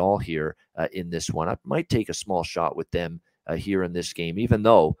Montreal here in this one. I might take a small shot with them here in this game, even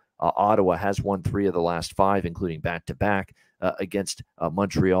though Ottawa has won 3 of the last 5, including back-to-back against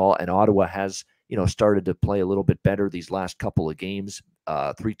Montreal. And Ottawa has, started to play a little bit better these last couple of games.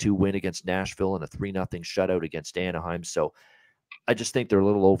 3-2 win against Nashville and a 3-0 shutout against Anaheim. So I just think they're a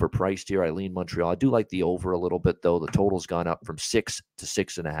little overpriced here. I lean Montreal. I do like the over a little bit, though. The total's gone up from 6 to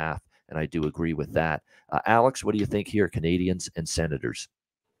 6.5. And I do agree with that. Alex, what do you think here, Canadiens and Senators?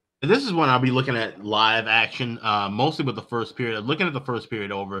 This is when I'll be looking at live action, mostly with the first period. Looking at the first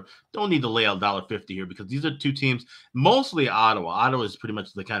period over, don't need to lay out $1.50 here because these are two teams, mostly Ottawa. Ottawa is pretty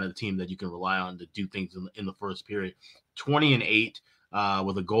much the kind of team that you can rely on to do things in the first period. 20-8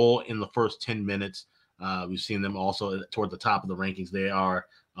 with a goal in the first 10 minutes. We've seen them also toward the top of the rankings. They are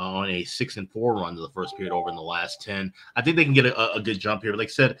on a 6-4 run to the first period over in the last 10. I think they can get a good jump here. But like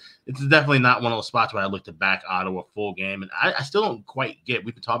I said, it's definitely not one of those spots where I look to back Ottawa full game. And I still don't quite get,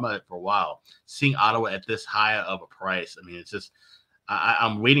 we've been talking about it for a while, seeing Ottawa at this high of a price. I mean, it's just,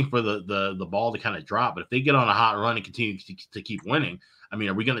 I'm waiting for the ball to kind of drop. But if they get on a hot run and continue to keep winning, I mean,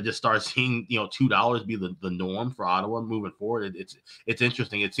 are we going to just start seeing, $2 be the norm for Ottawa moving forward? It's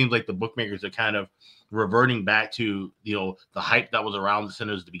interesting. It seems like the bookmakers are kind of reverting back to, the hype that was around the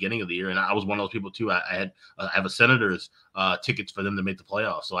Senators at the beginning of the year. And I was one of those people too. I have a Senators tickets for them to make the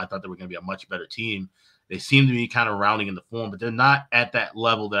playoffs. So I thought they were going to be a much better team. They seem to be kind of rounding into form, but they're not at that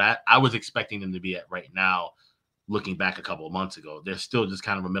level that I was expecting them to be at right now. Looking back a couple of months ago, they're still just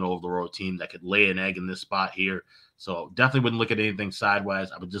kind of a middle of the road team that could lay an egg in this spot here. So definitely wouldn't look at anything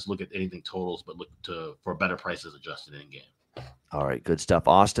sidewise. I would just look at anything totals, but look for better prices adjusted in game. All right, good stuff.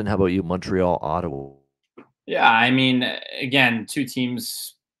 Austin, how about you? Montreal, Ottawa. Yeah, I mean, again, two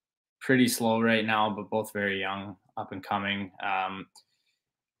teams pretty slow right now, but both very young, up and coming.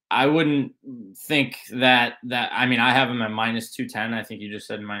 I wouldn't think that I mean, I have them at -210. I think you just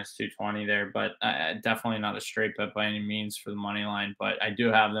said -220 there, but definitely not a straight bet by any means for the money line. But I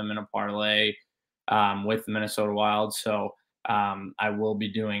do have them in a parlay with the Minnesota Wild. So I will be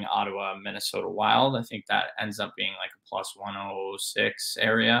doing Ottawa, Minnesota Wild. I think that ends up being like a +106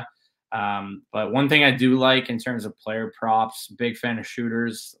 area. But one thing I do like in terms of player props, big fan of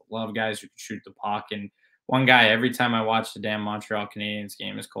shooters, love guys who can shoot the puck. And one guy, every time I watch the damn Montreal Canadiens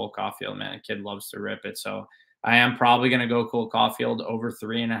game, is Cole Caulfield, man. The kid loves to rip it. So I am probably going to go Cole Caulfield over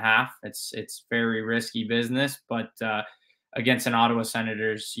 3.5. It's very risky business, but against an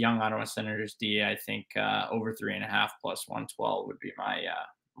young Ottawa Senators D, I think over 3.5 +112 would be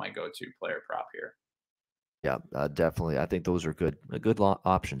my go-to player prop here. Yeah, definitely. I think those are good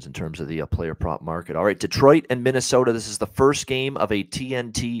options in terms of the player prop market. All right, Detroit and Minnesota. This is the first game of a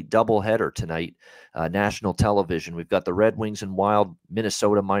TNT doubleheader tonight, national television. We've got the Red Wings and Wild,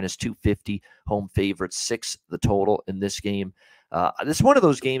 Minnesota -250, home favorites, 6 the total in this game. This is one of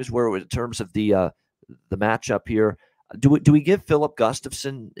those games where, in terms of the matchup here, do we give Philip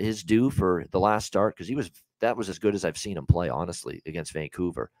Gustafsson his due for the last start? Because that was as good as I've seen him play, honestly, against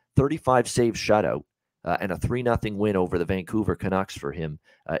Vancouver. 35 save shutout. And a 3-0 win over the Vancouver Canucks for him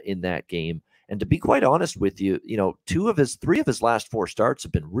in that game. And to be quite honest with you, 3 of his last 4 starts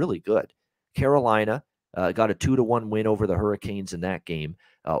have been really good. Carolina got a 2-1 win over the Hurricanes in that game,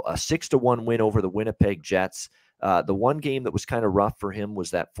 a 6-1 win over the Winnipeg Jets. The one game that was kind of rough for him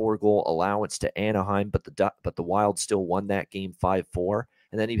was that 4-goal allowance to Anaheim, but the Wild still won that game 5-4.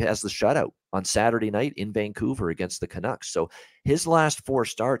 And then he has the shutout on Saturday night in Vancouver against the Canucks. So his last 4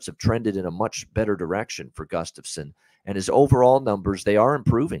 starts have trended in a much better direction for Gustafsson. And his overall numbers, they are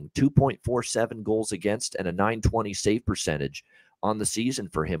improving. 2.47 goals against and a .920 save percentage on the season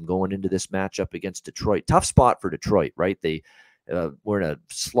for him going into this matchup against Detroit. Tough spot for Detroit, right? They were in a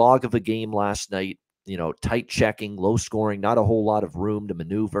slog of a game last night, tight checking, low scoring, not a whole lot of room to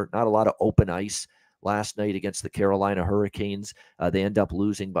maneuver, not a lot of open ice. Last night against the Carolina Hurricanes, they end up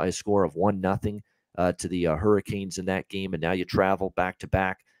losing by a score of 1-0 to the Hurricanes in that game. And now you travel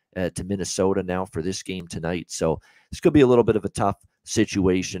back-to-back to Minnesota now for this game tonight. So this could be a little bit of a tough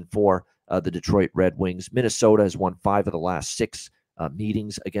situation for the Detroit Red Wings. Minnesota has won 5 of the last 6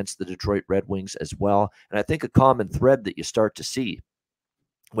 meetings against the Detroit Red Wings as well. And I think a common thread that you start to see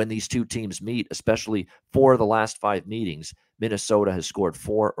when these two teams meet, especially 4 of the last 5 meetings, Minnesota has scored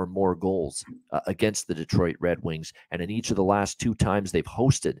 4 or more goals against the Detroit Red Wings. And in each of the last 2 times they've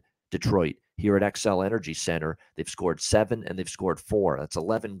hosted Detroit here at XL Energy Center, they've scored 7 and they've scored 4. That's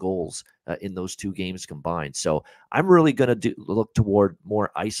 11 goals in those 2 games combined. So I'm really going to look toward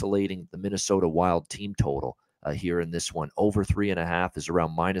more isolating the Minnesota Wild team total here in this one. Over 3.5 is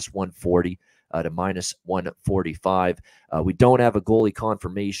around -140 to -145. We don't have a goalie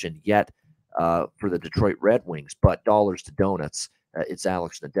confirmation yet for the Detroit Red Wings, but dollars to donuts, it's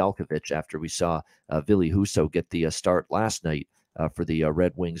Alex Nedeljkovic after we saw Ville Husso get the start last night for the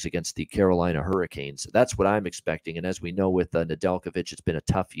Red Wings against the Carolina Hurricanes. That's what I'm expecting. And as we know with Nedeljkovic, it's been a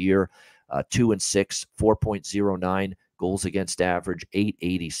tough year. 2-6, 4.09 goals against average,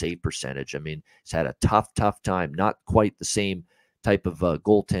 880 save percentage. I mean, he's had a tough time. Not quite the same type of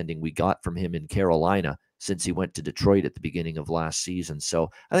goaltending we got from him in Carolina. since he went to Detroit at the beginning of last season.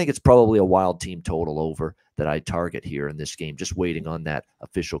 So I think it's probably a Wild team total over that I target here in this game, just waiting on that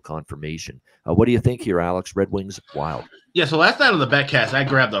official confirmation. What do you think here, Alex? Red Wings, Wild. Yeah, so last night on the betcast, I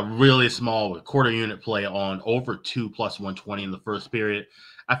grabbed a really small quarter unit play on over 2 plus 120 in the first period.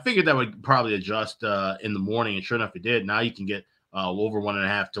 I figured that would probably adjust in the morning, and sure enough, it did. Now you can get over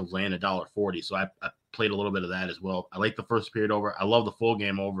 1.5 to land $1.40. So I played a little bit of that as well. I like the first period over. I love the full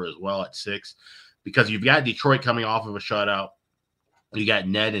game over as well at 6 because you've got Detroit coming off of a shutout. You got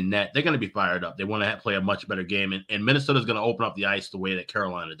Ned and Net. They're going to be fired up. They want to play a much better game. And Minnesota's going to open up the ice the way that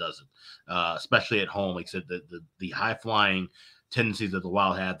Carolina does it, especially at home. Like I said, the high-flying tendencies that the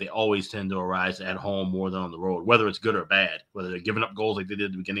Wild have, they always tend to arise at home more than on the road, whether it's good or bad, whether they're giving up goals like they did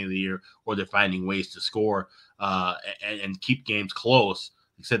at the beginning of the year or they're finding ways to score and keep games close.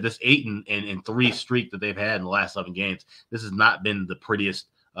 Like I said, this 8-3 streak that they've had in the last 11 games, this has not been the prettiest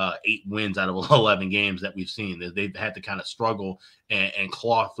 8 wins out of 11 games that we've seen. They've had to kind of struggle and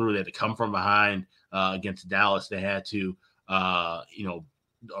claw through. They had to come from behind against Dallas. They had to, or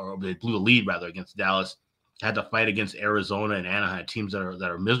they blew the lead rather against Dallas. Had to fight against Arizona and Anaheim, teams that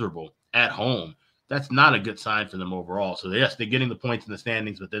are miserable at home. That's not a good sign for them overall. So yes, they're getting the points in the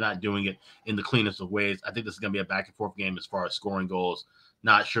standings, but they're not doing it in the cleanest of ways. I think this is going to be a back and forth game as far as scoring goes.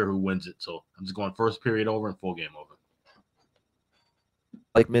 Not sure who wins it. So I'm just going first period over and full game over.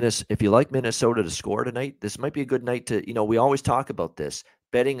 If you like Minnesota to score tonight, this might be a good night to, we always talk about this,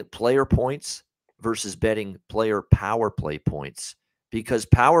 betting player points versus betting player power play points, because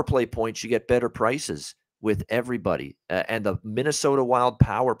power play points, you get better prices with everybody. And the Minnesota Wild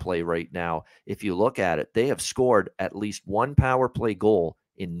power play right now, if you look at it, they have scored at least one power play goal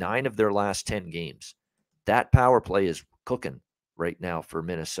in 9 of their last 10 games. That power play is cooking right now for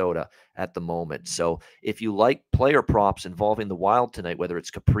Minnesota at the moment. So if you like player props involving the Wild tonight, whether it's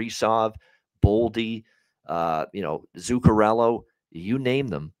Kaprizov, Boldy, Zuccarello, you name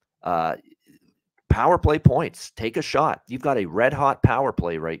them, power play points, take a shot. You've got a red hot power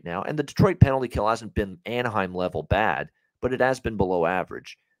play right now. And the Detroit penalty kill hasn't been Anaheim level bad, but it has been below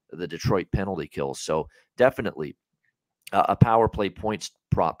average, the Detroit penalty kills. So definitely a power play points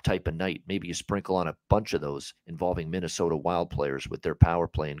prop type of night. Maybe you sprinkle on a bunch of those involving Minnesota Wild players with their power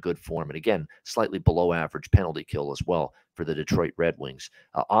play in good form. And again, slightly below average penalty kill as well for the Detroit Red Wings.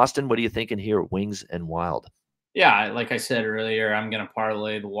 Austin, what are you thinking here? Wings and Wild. Yeah, like I said earlier, I'm going to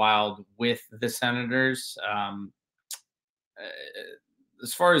parlay the Wild with the Senators.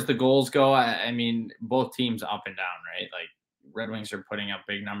 As far as the goals go, I mean, both teams up and down, right? Like Red Wings are putting up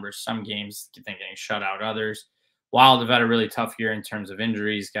big numbers. Some games they're getting shut out. Others, Wild have had a really tough year in terms of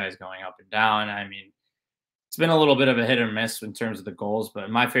injuries, guys going up and down. I mean, it's been a little bit of a hit or miss in terms of the goals, but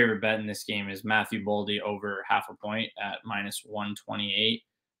my favorite bet in this game is Matthew Boldy over half a point at -128.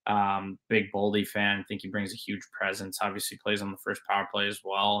 Big Boldy fan. I think he brings a huge presence. Obviously plays on the first power play as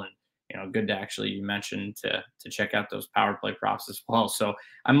well. And, good to actually, you mentioned to check out those power play props as well. So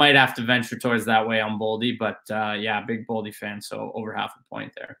I might have to venture towards that way on Boldy, but yeah, big Boldy fan. So over half a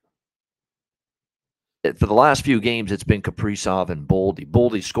point there. For the last few games, it's been Kaprizov and Boldy.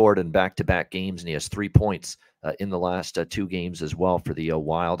 Boldy scored in back-to-back games, and he has 3 points in the last 2 games as well for the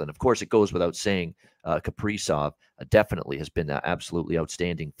Wild. And, of course, it goes without saying Kaprizov definitely has been absolutely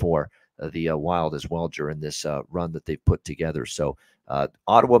outstanding for the Wild as well during this run that they've put together. So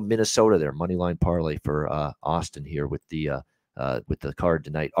Ottawa, Minnesota there, moneyline parlay for Austin here with the card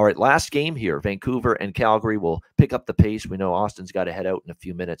tonight. All right, last game here. Vancouver and Calgary will pick up the pace. We know Austin's got to head out in a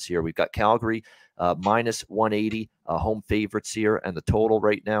few minutes here. We've got Calgary -180 home favorites here, and the total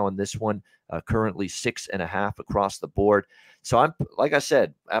right now in this one currently 6.5 across the board. So I'm, like I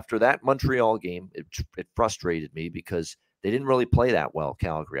said, after that Montreal game, it frustrated me because they didn't really play that well,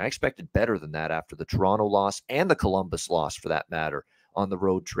 Calgary. I expected better than that after the Toronto loss and the Columbus loss, for that matter, on the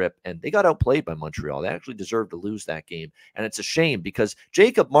road trip, and they got outplayed by Montreal. They actually deserved to lose that game, and it's a shame because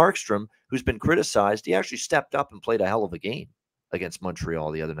Jacob Markstrom, who's been criticized, he actually stepped up and played a hell of a game against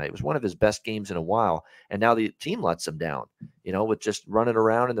Montreal the other night. It was one of his best games in a while, and now the team lets him down, with just running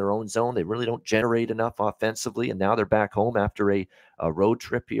around in their own zone. They really don't generate enough offensively, and now they're back home after a road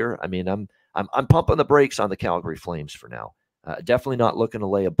trip here. I mean, I'm pumping the brakes on the Calgary Flames for now. Definitely not looking to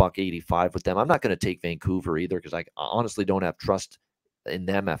lay $1.85 with them. I'm not going to take Vancouver either because I honestly don't have trust in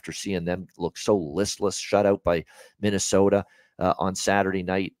them after seeing them look so listless, shut out by Minnesota on Saturday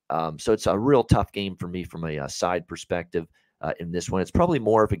night. So it's a real tough game for me from a side perspective in this one. It's probably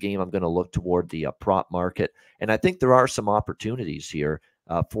more of a game I'm going to look toward the prop market. And I think there are some opportunities here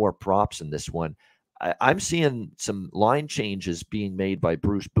for props in this one. I'm seeing some line changes being made by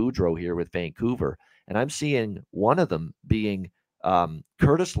Bruce Boudreau here with Vancouver. And I'm seeing one of them being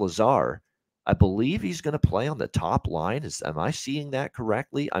Curtis Lazar I believe he's going to play on the top line. Am I seeing that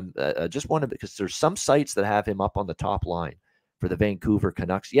correctly? I'm just wondering because there's some sites that have him up on the top line for the Vancouver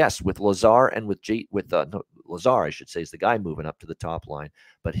Canucks. Yes, with Lazar and with Lazar, I should say, is the guy moving up to the top line.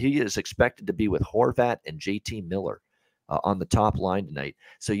 But he is expected to be with Horvat and JT Miller on the top line tonight.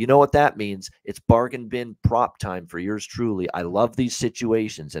 So you know what that means? It's bargain bin prop time for yours truly. I love these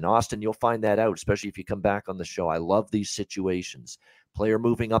situations. And Austin, you'll find that out, especially if you come back on the show. I love these situations. Player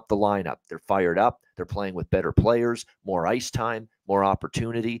moving up the lineup. They're fired up. They're playing with better players, more ice time, more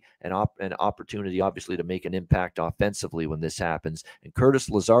opportunity, and opportunity, obviously, to make an impact offensively when this happens. And Curtis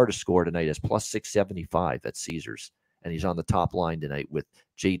Lazar to score tonight is plus 675 at Caesars. And he's on the top line tonight with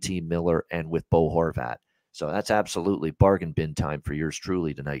JT Miller and with Bo Horvat. So that's absolutely bargain bin time for yours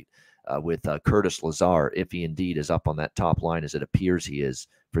truly tonight with Curtis Lazar, if he indeed is up on that top line, as it appears he is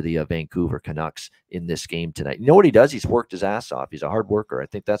for the Vancouver Canucks in this game tonight. You know what he does? He's worked his ass off. He's a hard worker. I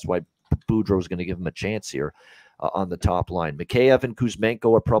think that's why Boudreau is going to give him a chance here on the top line. Mikheyev and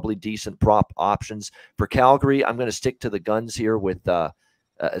Kuzmenko are probably decent prop options. For Calgary, I'm going to stick to the guns here with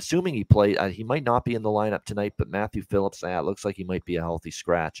assuming he plays. He might not be in the lineup tonight, but Matthew Phillips, it looks like he might be a healthy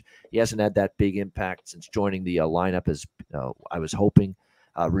scratch. He hasn't had that big impact since joining the lineup as I was hoping.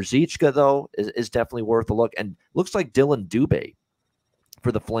 Ruzicka, though, is definitely worth a look. And looks like Dylan Dubé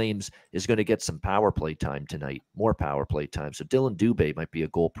for the Flames is going to get some power play time tonight, more power play time. So Dylan Dubé might be a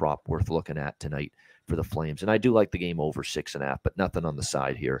goal prop worth looking at tonight for the Flames. And I do like the game over 6.5, but nothing on the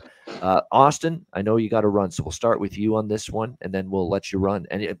side here. Austin, I know you got to run, so we'll start with you on this one, and then we'll let you run.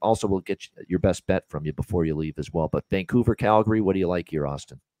 And also we'll get your best bet from you before you leave as well. But Vancouver, Calgary, what do you like here,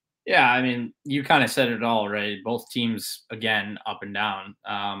 Austin? Yeah, I mean, you kind of said it all, right? Both teams, again, up and down.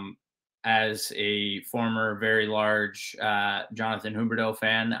 As a former very large Jonathan Huberdeau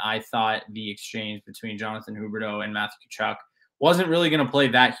fan, I thought the exchange between Jonathan Huberdeau and Matthew Tkachuk wasn't really going to play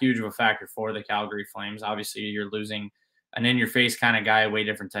that huge of a factor for the Calgary Flames. Obviously, you're losing an in-your-face kind of guy, a way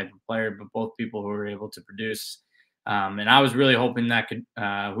different type of player, but both people who were able to produce. And I was really hoping that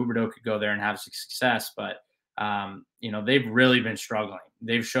Huberdeau could go there and have success, but they've really been struggling.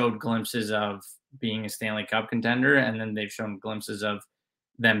 They've showed glimpses of being a Stanley Cup contender, and then they've shown glimpses of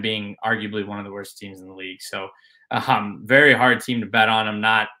them being arguably one of the worst teams in the league. So very hard team to bet on. I'm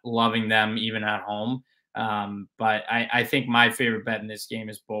not loving them even at home. But I think my favorite bet in this game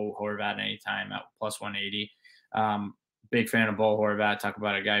is Bo Horvat anytime at plus 180. Big fan of Bo Horvat. Talk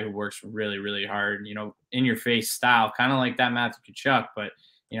about a guy who works really, really hard, in your face style, kind of like that Matthew Tkachuk, but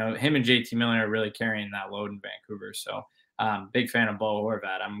him and JT Miller are really carrying that load in Vancouver. So big fan of Bo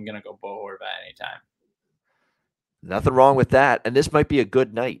Horvat. I'm going to go Bo Horvat anytime. Nothing wrong with that. And this might be a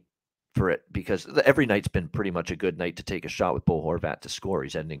good night for it because every night's been pretty much a good night to take a shot with Bo Horvat to score.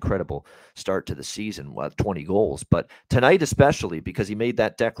 He's had an incredible start to the season, 20 goals. But tonight especially because he made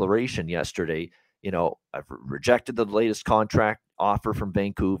that declaration yesterday, I've rejected the latest contract offer from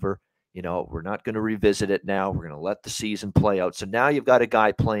Vancouver. We're not going to revisit it now. We're going to let the season play out. So now you've got a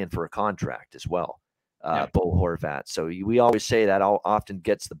guy playing for a contract as well, Bo Horvat. So we always say that often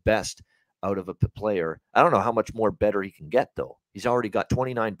gets the best out of a player. I don't know how much more better he can get, though. He's already got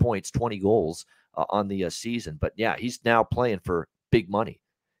 29 points, 20 goals on the season. But, yeah, he's now playing for big money,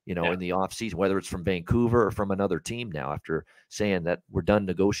 in the offseason, whether it's from Vancouver or from another team now after saying that we're done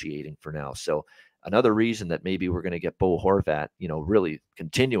negotiating for now. So another reason that maybe we're going to get Bo Horvat, really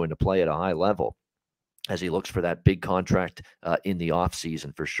continuing to play at a high level as he looks for that big contract in the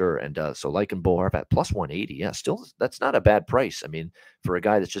offseason for sure. And so liking Bo Horvat plus 180, yeah, still that's not a bad price. I mean, for a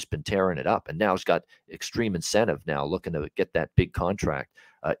guy that's just been tearing it up and now he's got extreme incentive now looking to get that big contract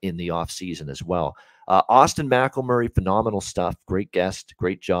in the offseason as well. Austin McIlmurray, phenomenal stuff. Great guest,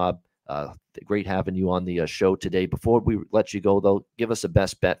 great job. Great having you on the show today. Before we let you go, though, give us a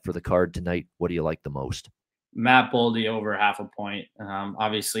best bet for the card tonight. What do you like the most? Matt Boldy over 0.5 point.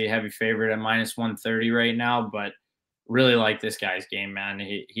 Obviously a heavy favorite at minus 130 right now, but really like this guy's game, man.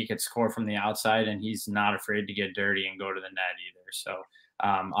 He could score from the outside and he's not afraid to get dirty and go to the net either. So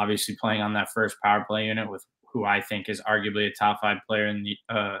obviously playing on that first power play unit with who I think is arguably a top 5 player in the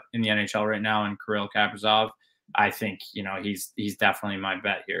NHL right now, in Kirill Kaprizov. I think, he's definitely my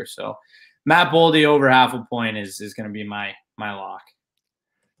bet here. So Matt Boldy over 0.5 point is going to be my lock.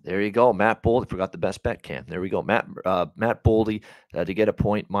 There you go. Matt Boldy. Forgot the best bet, Cam. There we go. Matt Boldy to get a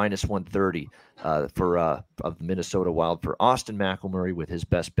point, minus 130 of the Minnesota Wild for Austin McIlmurray with his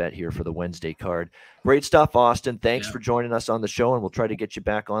best bet here for the Wednesday card. Great stuff, Austin. Thanks for joining us on the show, and we'll try to get you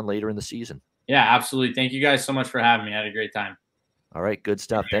back on later in the season. Yeah, absolutely. Thank you guys so much for having me. I had a great time. All right. Good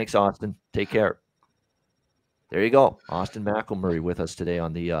stuff. Thanks, Austin. Take care. There you go. Austin McIlmurray with us today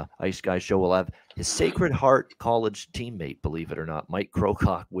on the Ice Guy Show. We'll have his Sacred Heart College teammate, believe it or not, Mike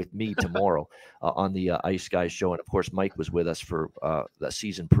Krokock, with me tomorrow on the Ice Guys show. And of course, Mike was with us for the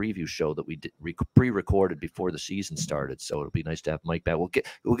season preview show that we did pre-recorded before the season started. So it'll be nice to have Mike back.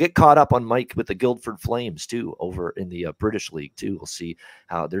 We'll get caught up on Mike with the Guildford Flames too, over in the British League too. We'll see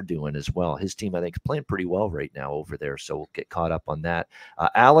how they're doing as well. His team, I think, is playing pretty well right now over there. So we'll get caught up on that.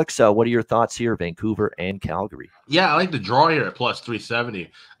 Alex, what are your thoughts here, Vancouver and Calgary? Yeah, I like the draw here at plus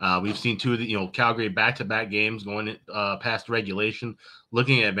 370. We've seen two of the, Calgary back-to-back games going past regulation.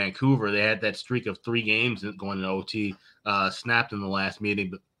 Looking at Vancouver, they had that streak of 3 games going in OT, snapped in the last meeting.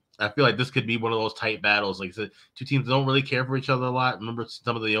 But I feel like this could be one of those tight battles. Like I said, two teams don't really care for each other a lot. Remember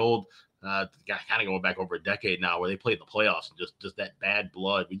some of the old kind of going back over a decade now, where they played the playoffs and just that bad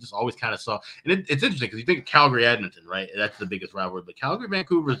blood. We just always kind of saw, and it's interesting because you think of Calgary Edmonton, right? That's the biggest rivalry, but Calgary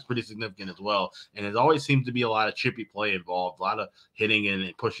Vancouver is pretty significant as well. And it always seems to be a lot of chippy play involved, a lot of hitting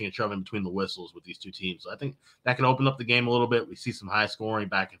and pushing and shoving between the whistles with these two teams. So I think that can open up the game a little bit. We see some high scoring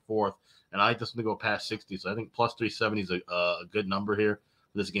back and forth, and I like this one to go past 60. So I think plus 370 is a good number here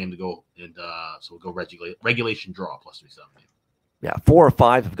for this game to go. And so we'll go regulation draw plus 370. Yeah, 4 or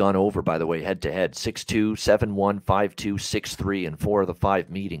 5 have gone over, by the way, head-to-head. 6-2, 7-1, 5-2, 6-3, and 4 of the 5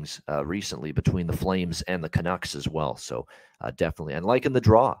 meetings recently between the Flames and the Canucks as well. So definitely. And liking the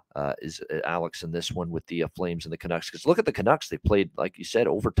draw is Alex in this one with the Flames and the Canucks. Because look at the Canucks. They played, like you said,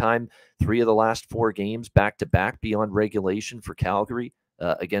 overtime 3 of the last 4 games back-to-back beyond regulation for Calgary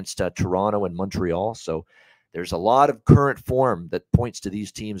against Toronto and Montreal. So there's a lot of current form that points to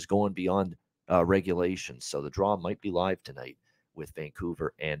these teams going beyond regulation. So the draw might be live tonight with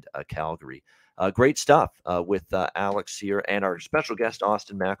Vancouver and Calgary. Great stuff with Alex here and our special guest,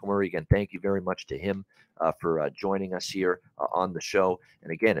 Austin McIlmurray. Again, thank you very much to him for joining us here on the show.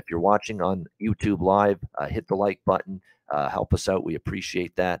 And again, if you're watching on YouTube Live, hit the like button. Help us out. We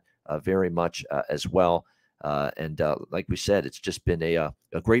appreciate that very much as well. And like we said, it's just been a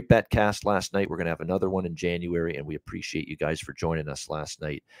great bet cast last night. We're going to have another one in January, and we appreciate you guys for joining us last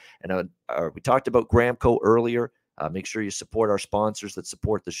night. And we talked about Gramco earlier. Make sure you support our sponsors that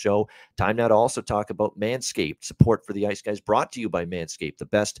support the show. Time now to also talk about Manscaped. Support for the Ice Guys brought to you by Manscaped, the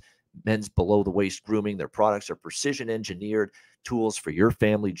best men's below-the-waist grooming. Their products are precision-engineered tools for your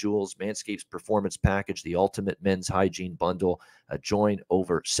family jewels. Manscaped's Performance Package, the ultimate men's hygiene bundle. Join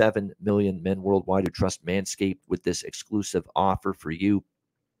over 7 million men worldwide who trust Manscaped with this exclusive offer for you.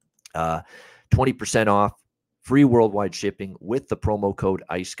 20% off, free worldwide shipping with the promo code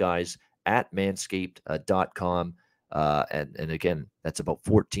IceGuys at manscaped.com. And again, that's about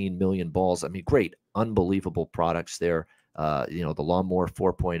 14 million balls. I mean, great, unbelievable products there. The Lawnmower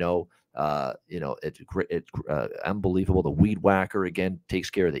 4.0, it's unbelievable. The Weed Whacker, again, takes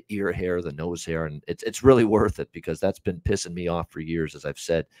care of the ear hair, the nose hair, and it's really worth it because that's been pissing me off for years, as I've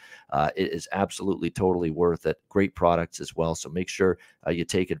said. It is absolutely, totally worth it. Great products as well. So make sure you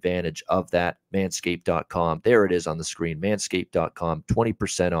take advantage of that. Manscaped.com. There it is on the screen. Manscaped.com.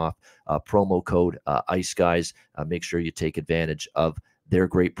 20% off. Promo code IceGuys. Make sure you take advantage of their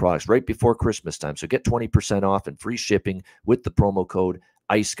great products right before Christmas time. So get 20% off and free shipping with the promo code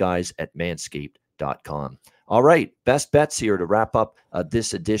IceGuys at manscaped.com. All right, best bets here to wrap up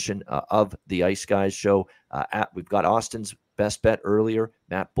this edition of the Ice Guys show. We've got Austin's best bet earlier,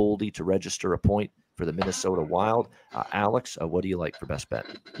 Matt Boldy to register a point for the Minnesota Wild. Alex, what do you like for best bet?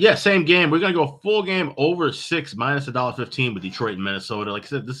 Yeah, same game. We're going to go full game over 6 minus $1.15 with Detroit and Minnesota. Like I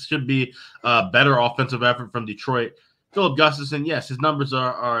said, this should be a better offensive effort from Detroit. Philip Gustafson, yes, his numbers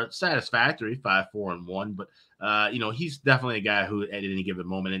are satisfactory, 5-4-1, but he's definitely a guy who at any given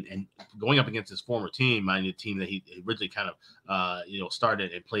moment and going up against his former team, mind you, team that he originally kind of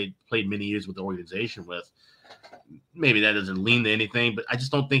started and played many years with the organization with. Maybe that doesn't lean to anything, but I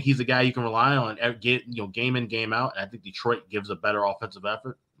just don't think he's a guy you can rely on game in, game out. And I think Detroit gives a better offensive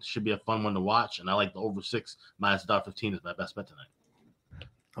effort. It should be a fun one to watch, and I like the over 6 minus $1.15 is my best bet tonight.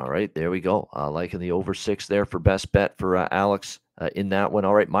 All right, there we go. Liking the over 6 there for best bet for Alex in that one.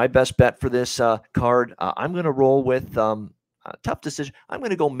 All right, my best bet for this card, I'm going to roll with tough decision. I'm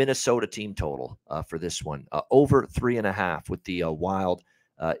going to go Minnesota team total for this one. Over 3.5 with the Wild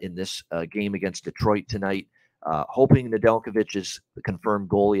in this game against Detroit tonight. Hoping Nedeljkovic is the confirmed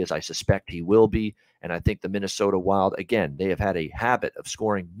goalie, as I suspect he will be. And I think the Minnesota Wild, again, they have had a habit of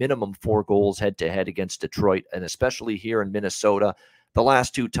scoring minimum 4 goals head-to-head against Detroit, and especially here in Minnesota. The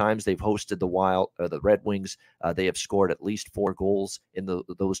last 2 times they've hosted the Red Wings, they have scored at least 4 goals in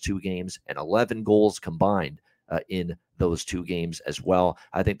those 2 games and 11 goals combined in those 2 games as well.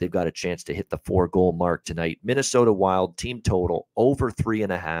 I think they've got a chance to hit the 4-goal mark tonight. Minnesota Wild team total over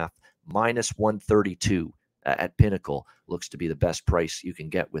 3.5, minus 132 at Pinnacle looks to be the best price you can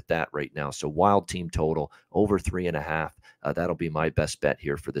get with that right now. So wild team total over 3.5. That'll be my best bet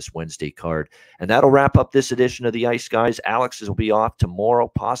here for this Wednesday card. And that'll wrap up this edition of the Ice Guys. Alex will be off tomorrow,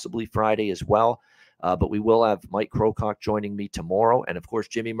 possibly Friday as well. But we will have Mike Krokock joining me tomorrow. And, of course,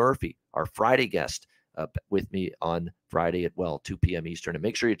 Jimmy Murphy, our Friday guest, with me on Friday at 2 p.m. Eastern. And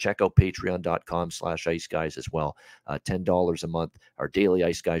make sure you check out patreon.com/Ice Guys as well. $10 a month. Our daily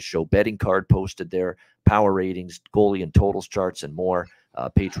Ice Guys show betting card posted there, power ratings, goalie and totals charts, and more.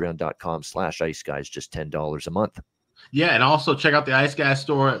 Patreon.com/Ice Guys, just $10 a month. Yeah, and also check out the Ice Guys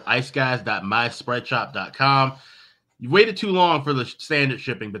store at iceguys.myspreadshop.com. You waited too long for the standard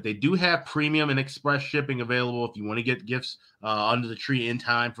shipping, but they do have premium and express shipping available if you want to get gifts under the tree in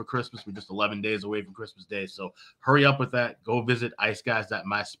time for Christmas. We're just 11 days away from Christmas Day, so hurry up with that. Go visit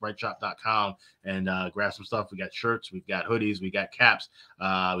iceguys.myspreadshop.com and grab some stuff. We got shirts, we've got hoodies, we got caps.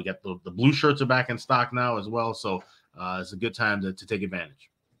 We got the blue shirts are back in stock now as well, so it's a good time to take advantage.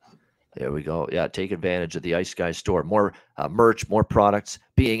 There we go. Yeah, take advantage of the Ice Guys store. More merch, more products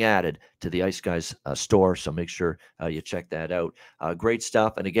being added to the Ice Guys store. So make sure you check that out. Great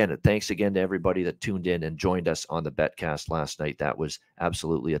stuff. And again, thanks again to everybody that tuned in and joined us on the Betcast last night. That was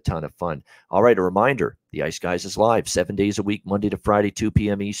absolutely a ton of fun. All right, a reminder, the Ice Guys is live 7 days a week, Monday to Friday, 2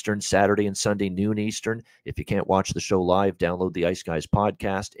 p.m. Eastern, Saturday and Sunday, noon Eastern. If you can't watch the show live, download the Ice Guys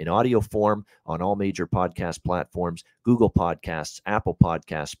podcast in audio form on all major podcast platforms, Google Podcasts, Apple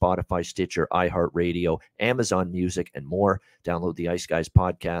Podcasts, Spotify, Stitcher, iHeartRadio, Amazon Music, and more. Download the Ice Guys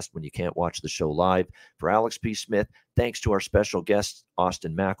podcast when you can't watch the show live. For Alex P. Smith, thanks to our special guest,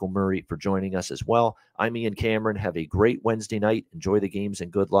 Austin McIlmurray, for joining us as well. I'm Ian Cameron. Have a great Wednesday night. Enjoy the games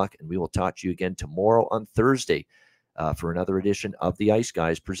and good luck. And we will talk to you again tomorrow on Thursday for another edition of the Ice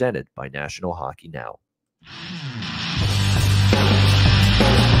Guys presented by National Hockey Now.